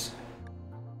is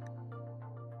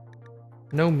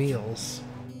no meals.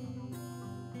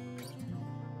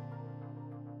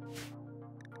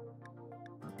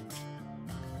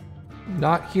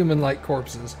 Not human-like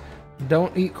corpses.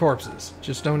 Don't eat corpses.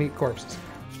 Just don't eat corpses.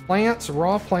 Plants,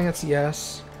 raw plants,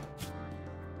 yes.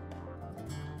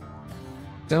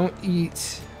 Don't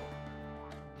eat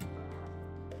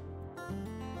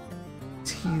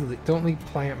tea leaf. Don't eat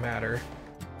plant matter.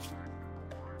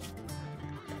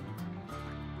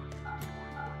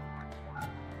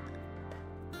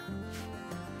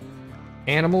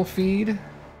 Animal feed?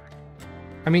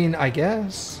 I mean, I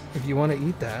guess, if you want to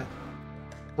eat that.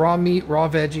 Raw meat, raw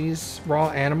veggies, raw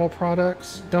animal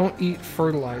products. Don't eat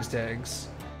fertilized eggs.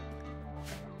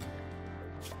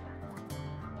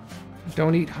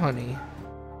 Don't eat honey.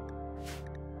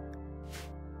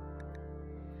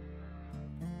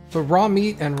 So raw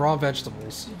meat and raw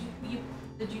vegetables.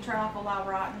 Did you turn off allow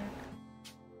rotten?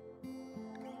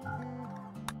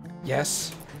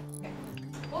 Yes. Okay.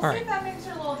 We'll All see right. if that makes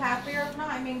her a little happier. If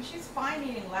not, I mean, she's fine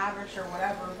eating lavish or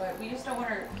whatever, but we just don't want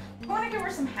her. We want to give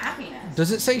her some happiness.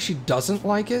 Does it say she doesn't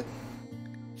like it?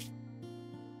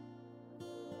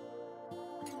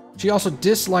 She also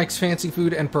dislikes fancy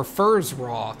food and prefers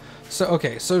raw. So,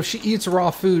 okay, so if she eats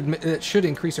raw food, it should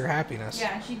increase her happiness.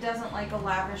 Yeah, and she doesn't like a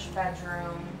lavish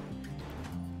bedroom.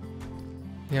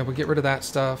 Yeah, we'll get rid of that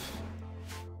stuff.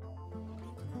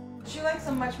 She likes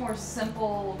a much more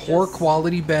simple... Poor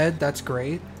quality bed, that's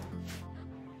great.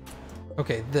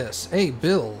 Okay, this. Hey,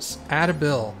 bills. Add a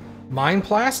bill. Mine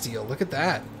plasteel, look at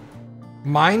that.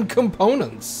 Mine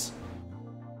components.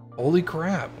 Holy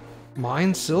crap.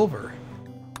 Mine silver.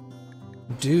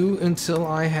 Do until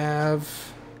I have...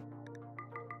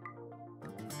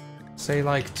 say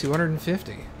like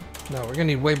 250. No, we're gonna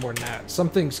need way more than that. Some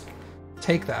things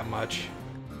take that much.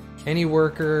 Any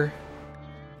worker.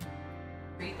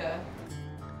 Rika.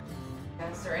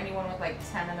 Yes, or anyone with like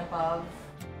 10 and above.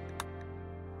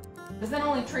 Because then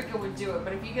only Trika would do it,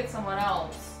 but if you get someone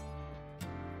else...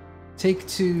 Take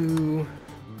to...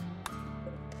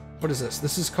 What is this?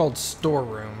 This is called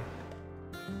storeroom.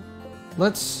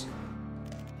 Let's...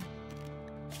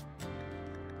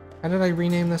 How did I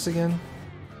rename this again?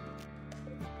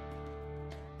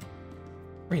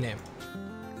 Rename.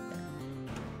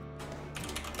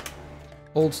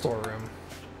 Old storeroom.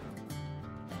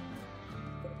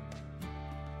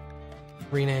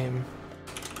 Rename.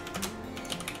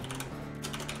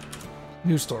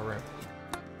 New storeroom.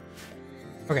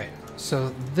 Okay,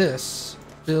 so this,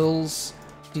 bills,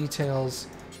 details,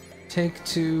 take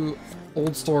to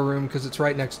old storeroom because it's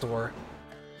right next door.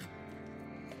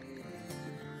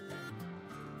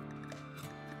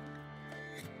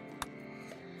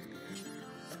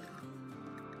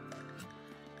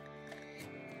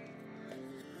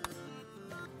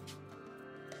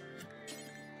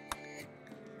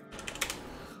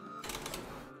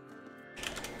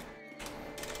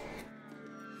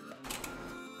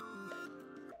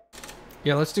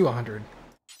 Yeah, let's do 100.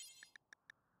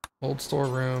 Old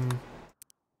storeroom,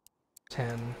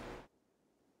 10.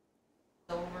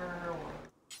 Silver or...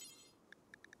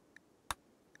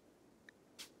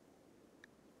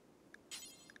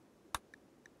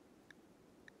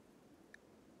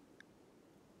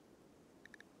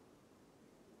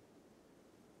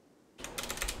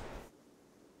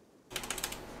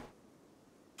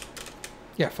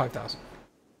 Yeah, 5,000.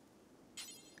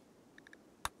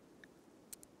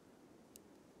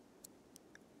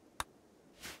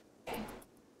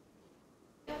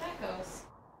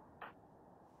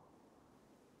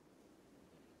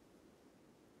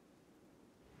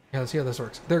 Yeah, let's see how this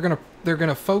works. They're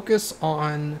gonna focus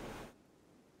on...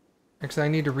 Actually, I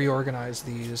need to reorganize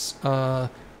these.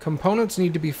 Components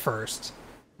need to be first,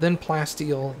 then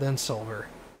plasteel, then silver.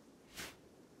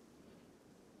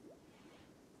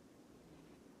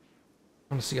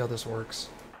 I want to see how this works.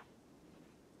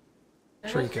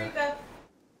 Trika.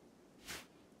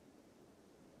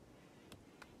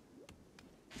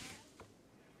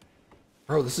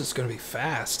 Bro, this is gonna be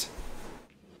fast.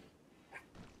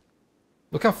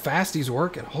 Look how fast he's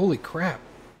working. Holy crap.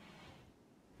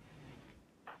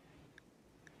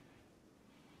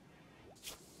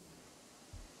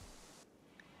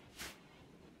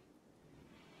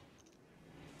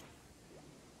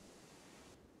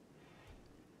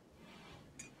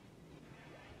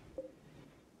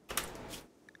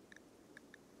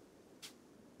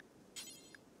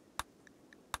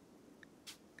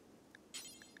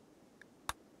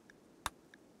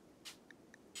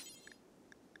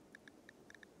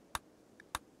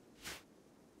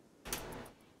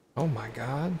 Oh my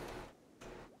god.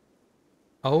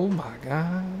 Oh my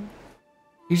god.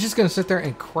 He's just gonna sit there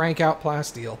and crank out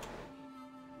plasteel.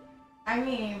 I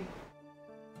mean,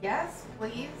 yes,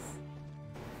 please.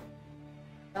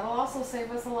 That'll also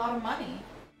save us a lot of money.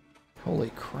 Holy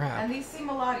crap. And these seem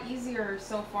a lot easier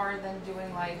so far than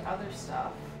doing, like, other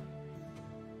stuff.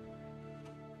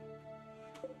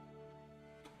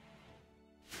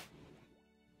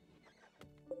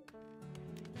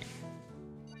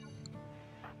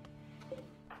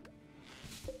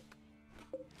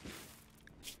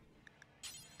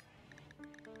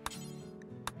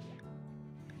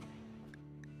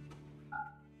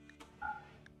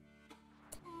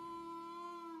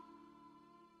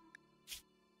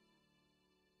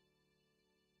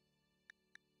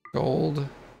 Gold,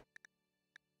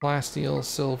 plasteel,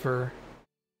 silver,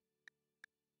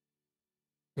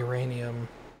 uranium,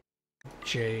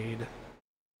 jade.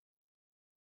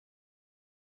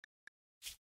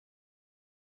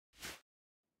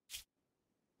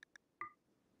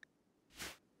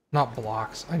 Not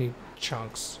blocks, I need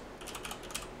chunks.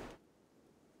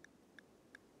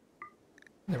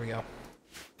 There we go.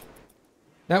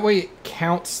 That way it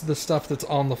counts the stuff that's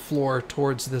on the floor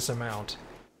towards this amount.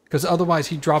 Because otherwise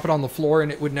he'd drop it on the floor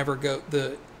and it would never go,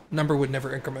 the number would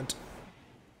never increment.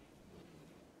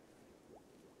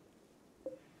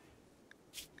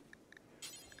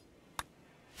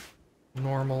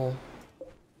 Normal.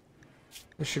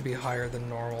 This should be higher than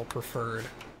normal, preferred.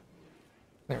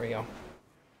 There we go.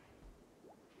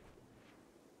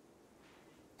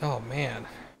 Oh man.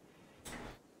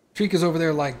 Trika's over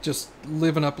there like just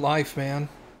living up life, man.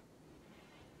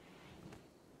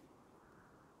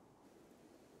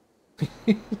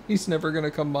 He's never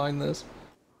gonna come mine this.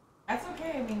 That's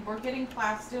okay. I mean, we're getting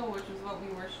plasteel, which is what we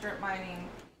were strip mining.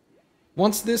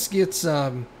 Once this gets,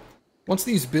 once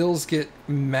these bills get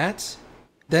met,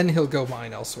 then he'll go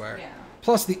mine elsewhere. Yeah.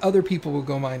 Plus, the other people will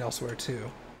go mine elsewhere too.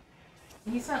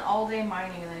 He spent all day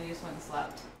mining and then he just went and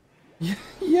slept.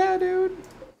 Yeah, dude.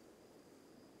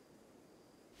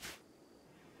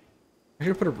 I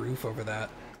should put a roof over that.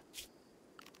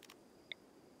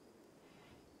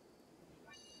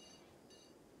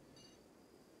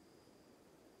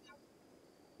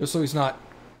 Just so he's not...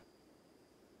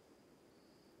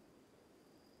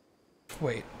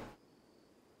 Wait.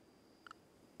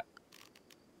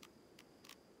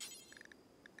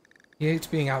 He hates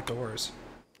being outdoors.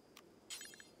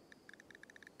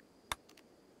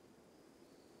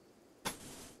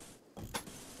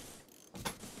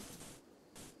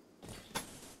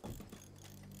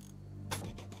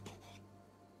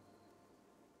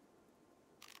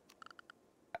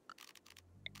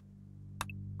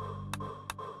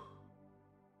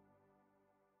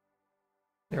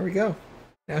 There we go.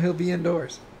 Now he'll be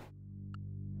indoors.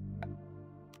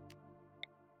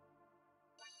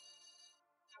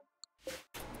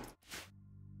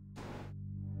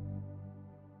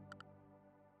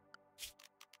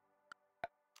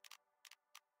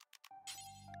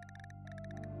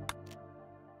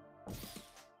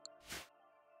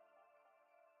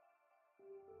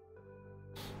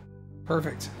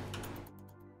 Perfect.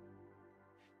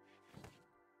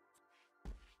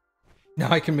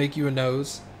 Now I can make you a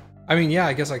nose. I mean, yeah,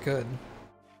 I guess I could.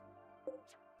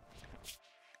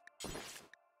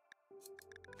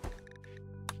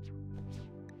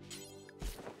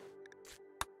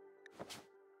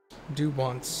 Do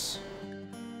once.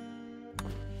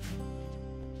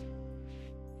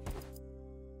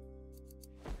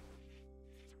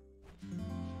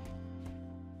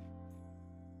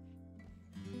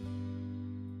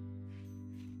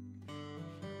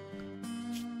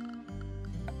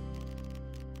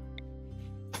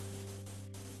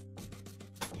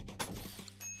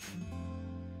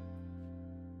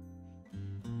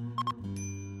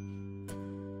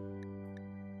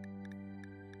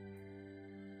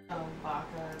 Oh,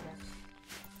 Baka.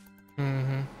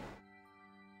 Mm-hmm.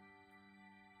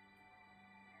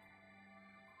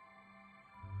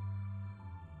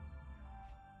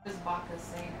 What is Baka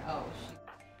saying? Oh,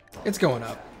 she... It's going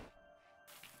up.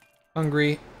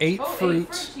 Hungry. Ate Oh, fruit.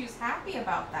 ate fruit. She was happy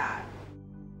about that.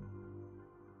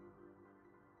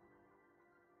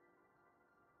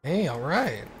 Hey,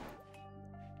 alright.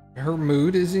 Her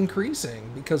mood is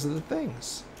increasing because of the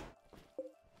things.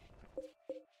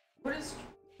 What does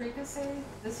Trika say?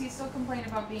 Does he still complain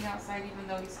about being outside even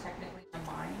though he's technically in a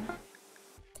mine?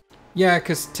 Yeah,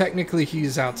 because technically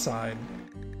he's outside.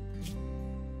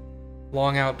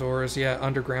 Long outdoors, yeah,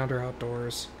 underground or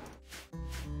outdoors.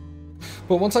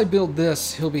 But once I build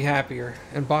this, he'll be happier,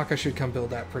 and Baka should come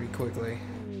build that pretty quickly.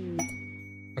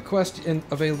 A quest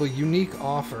available, unique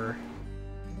offer.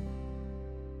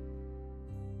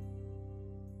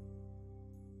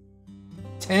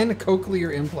 $10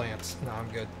 cochlear implants. No, I'm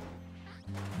good.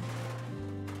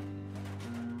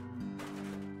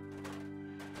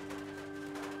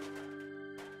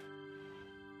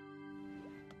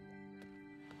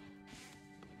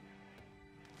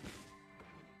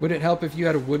 Would it help if you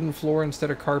had a wooden floor instead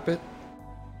of carpet?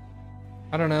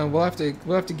 I don't know. We'll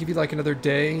have to give you like another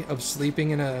day of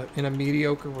sleeping in a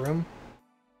mediocre room.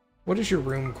 What is your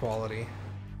room quality?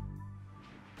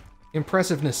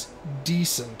 Impressiveness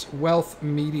decent, wealth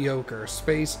mediocre,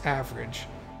 space average,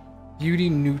 beauty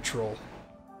neutral.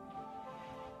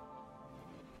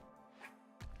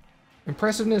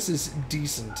 Impressiveness is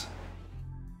decent.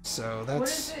 So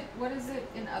that's what is it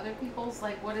in other people's,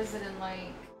 like, what is it in,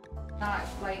 like, not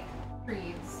like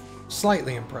creeds?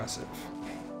 Slightly impressive.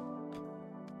 Okay.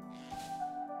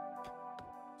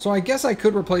 So I guess I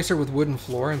could replace her with wooden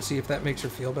floor and see if that makes her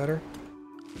feel better.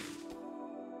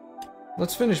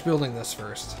 Let's finish building this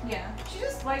first. Yeah, she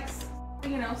just likes,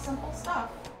 you know, simple stuff.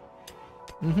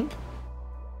 Mm-hmm.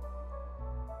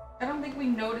 I don't think we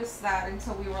noticed that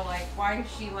until we were like, why is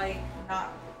she, like,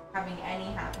 not having any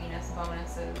happiness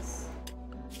bonuses?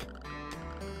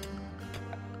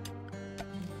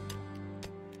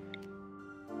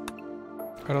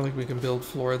 I don't think we can build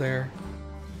floor there.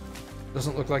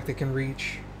 Doesn't look like they can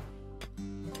reach.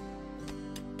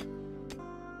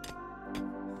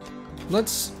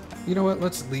 Let's, you know what,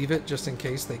 let's leave it just in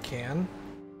case they can.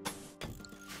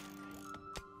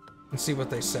 And see what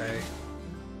they say.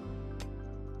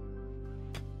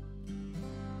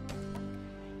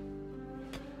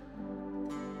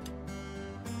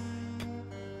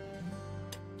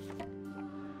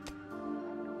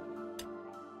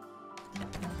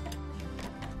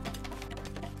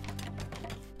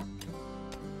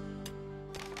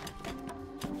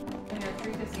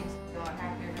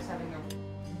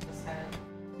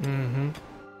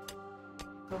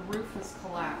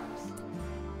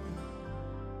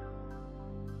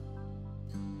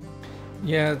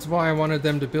 Yeah, that's why I wanted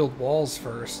them to build walls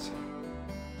first.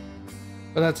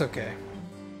 But that's okay.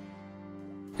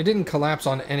 It didn't collapse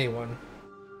on anyone.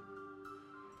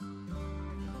 Do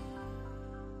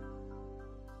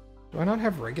I not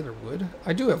have regular wood?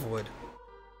 I do have wood.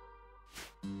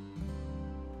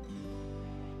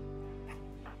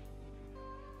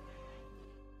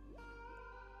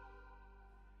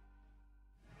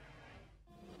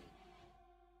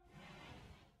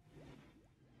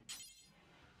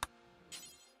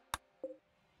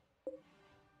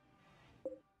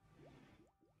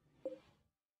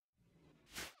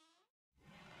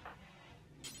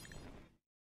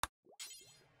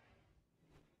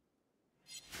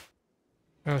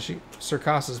 Oh,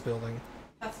 Circasa's building.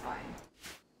 That's fine.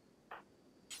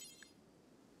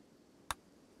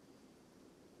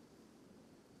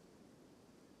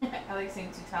 I like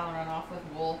seeing Tutala run off with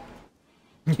wool.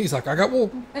 He's like, I got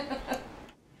wool.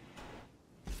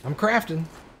 I'm crafting.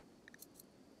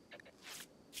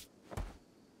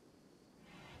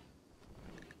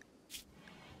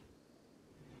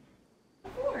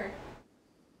 Four.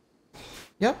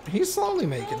 Yep, he's slowly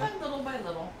making it. Little by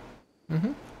little.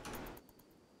 Mm-hmm.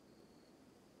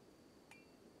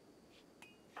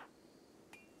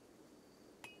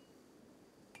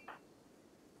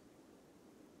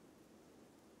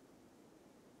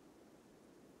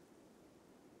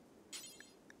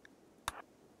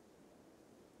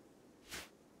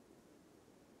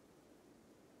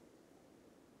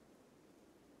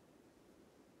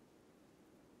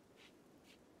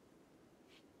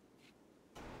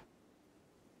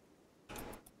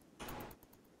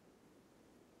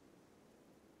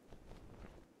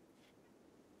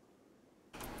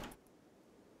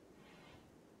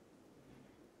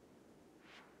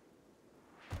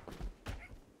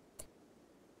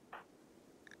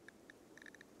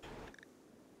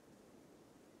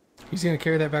 He's gonna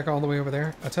carry that back all the way over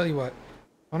there. I'll tell you what.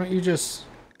 Why don't you just...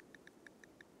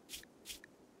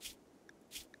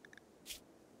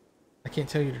 I can't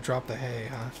tell you to drop the hay,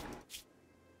 huh?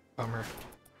 Bummer.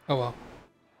 Oh well.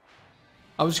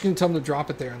 I was just gonna tell him to drop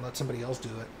it there and let somebody else do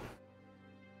it.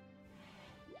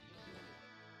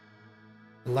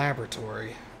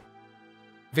 Laboratory.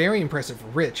 Very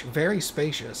impressive. Rich. Very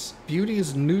spacious. Beauty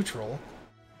is neutral.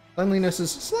 Cleanliness is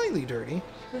slightly dirty.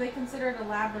 So they consider it a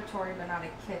laboratory, but not a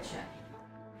kitchen.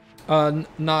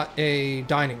 Not a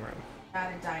dining room.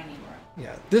 Not a dining room.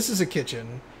 Yeah, this is a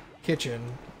kitchen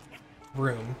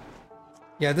room.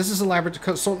 Yeah, this is a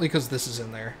laboratory, solely because this is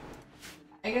in there.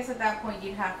 I guess at that point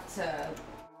you'd have to...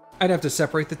 I'd have to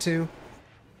separate the two.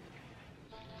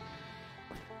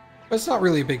 But it's not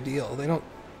really a big deal.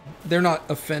 They're not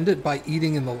offended by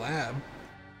eating in the lab.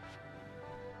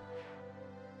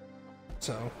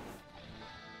 So,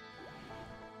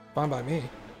 fine by me.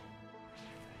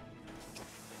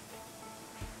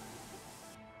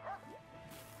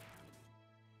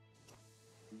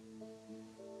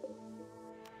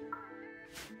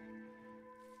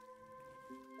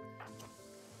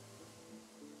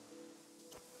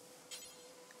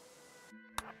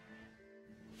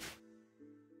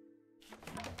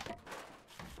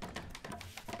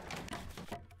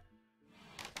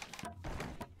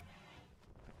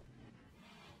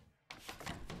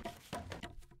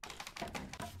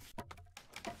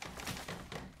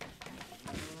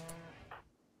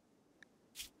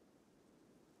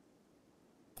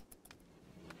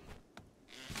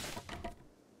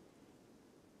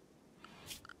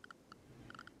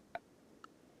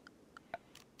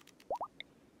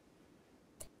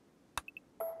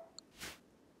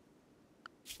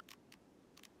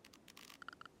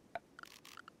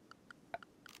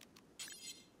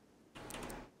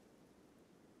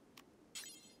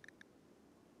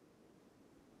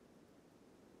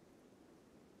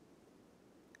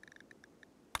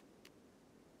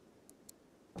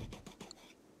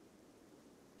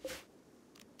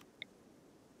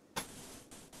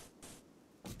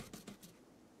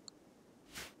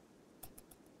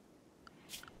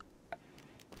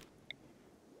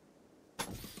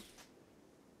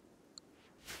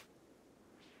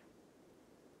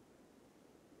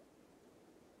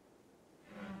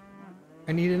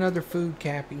 I need another food,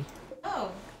 Cappy.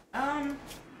 Oh,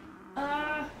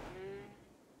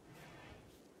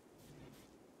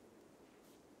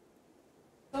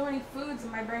 so many foods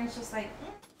and my brain's just like,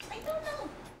 I don't know.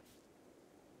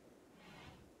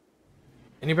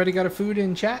 Anybody got a food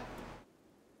in chat?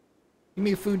 Give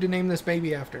me a food to name this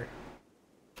baby after.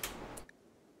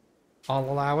 I'll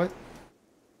allow it.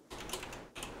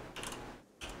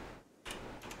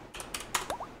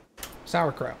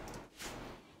 Sauerkraut.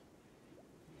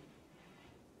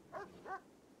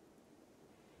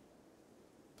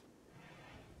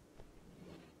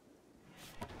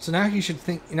 So now he should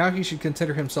think. Now he should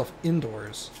consider himself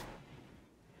indoors.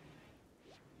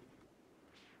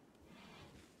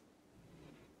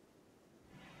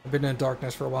 I've been in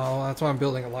darkness for a while. That's why I'm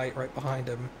building a light right behind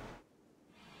him.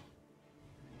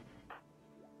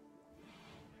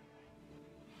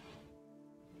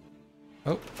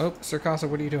 Oh, Sir Casa,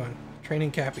 what are you doing?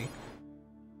 Training Cappy.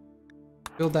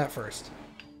 Build that first.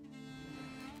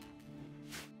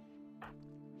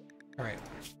 Alright.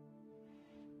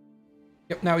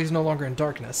 Yep, now he's no longer in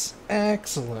darkness.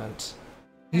 Excellent.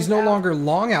 He's no longer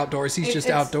long outdoors, he's just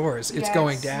outdoors. It's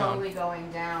going down. Slowly going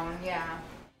down, yeah.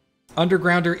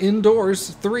 Undergrounder indoors,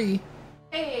 3.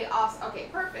 Hey, awesome. Okay,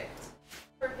 perfect.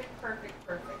 Perfect.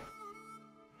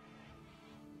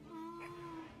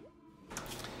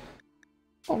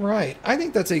 Alright, I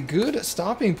think that's a good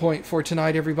stopping point for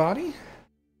tonight, everybody.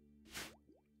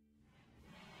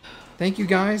 Thank you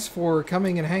guys for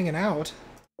coming and hanging out.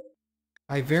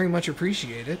 I very much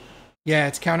appreciate it. Yeah,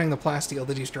 it's counting the plasteel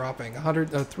that he's dropping.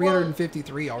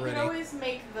 353 already. You always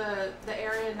make the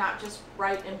area not just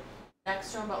right in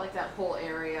next to him, but like that whole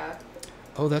area.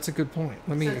 Oh, that's a good point.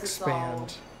 Let me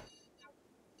expand.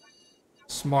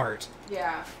 Smart.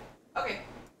 Yeah. Okay.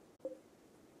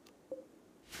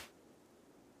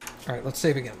 Alright, let's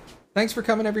save again. Thanks for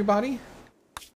coming, everybody.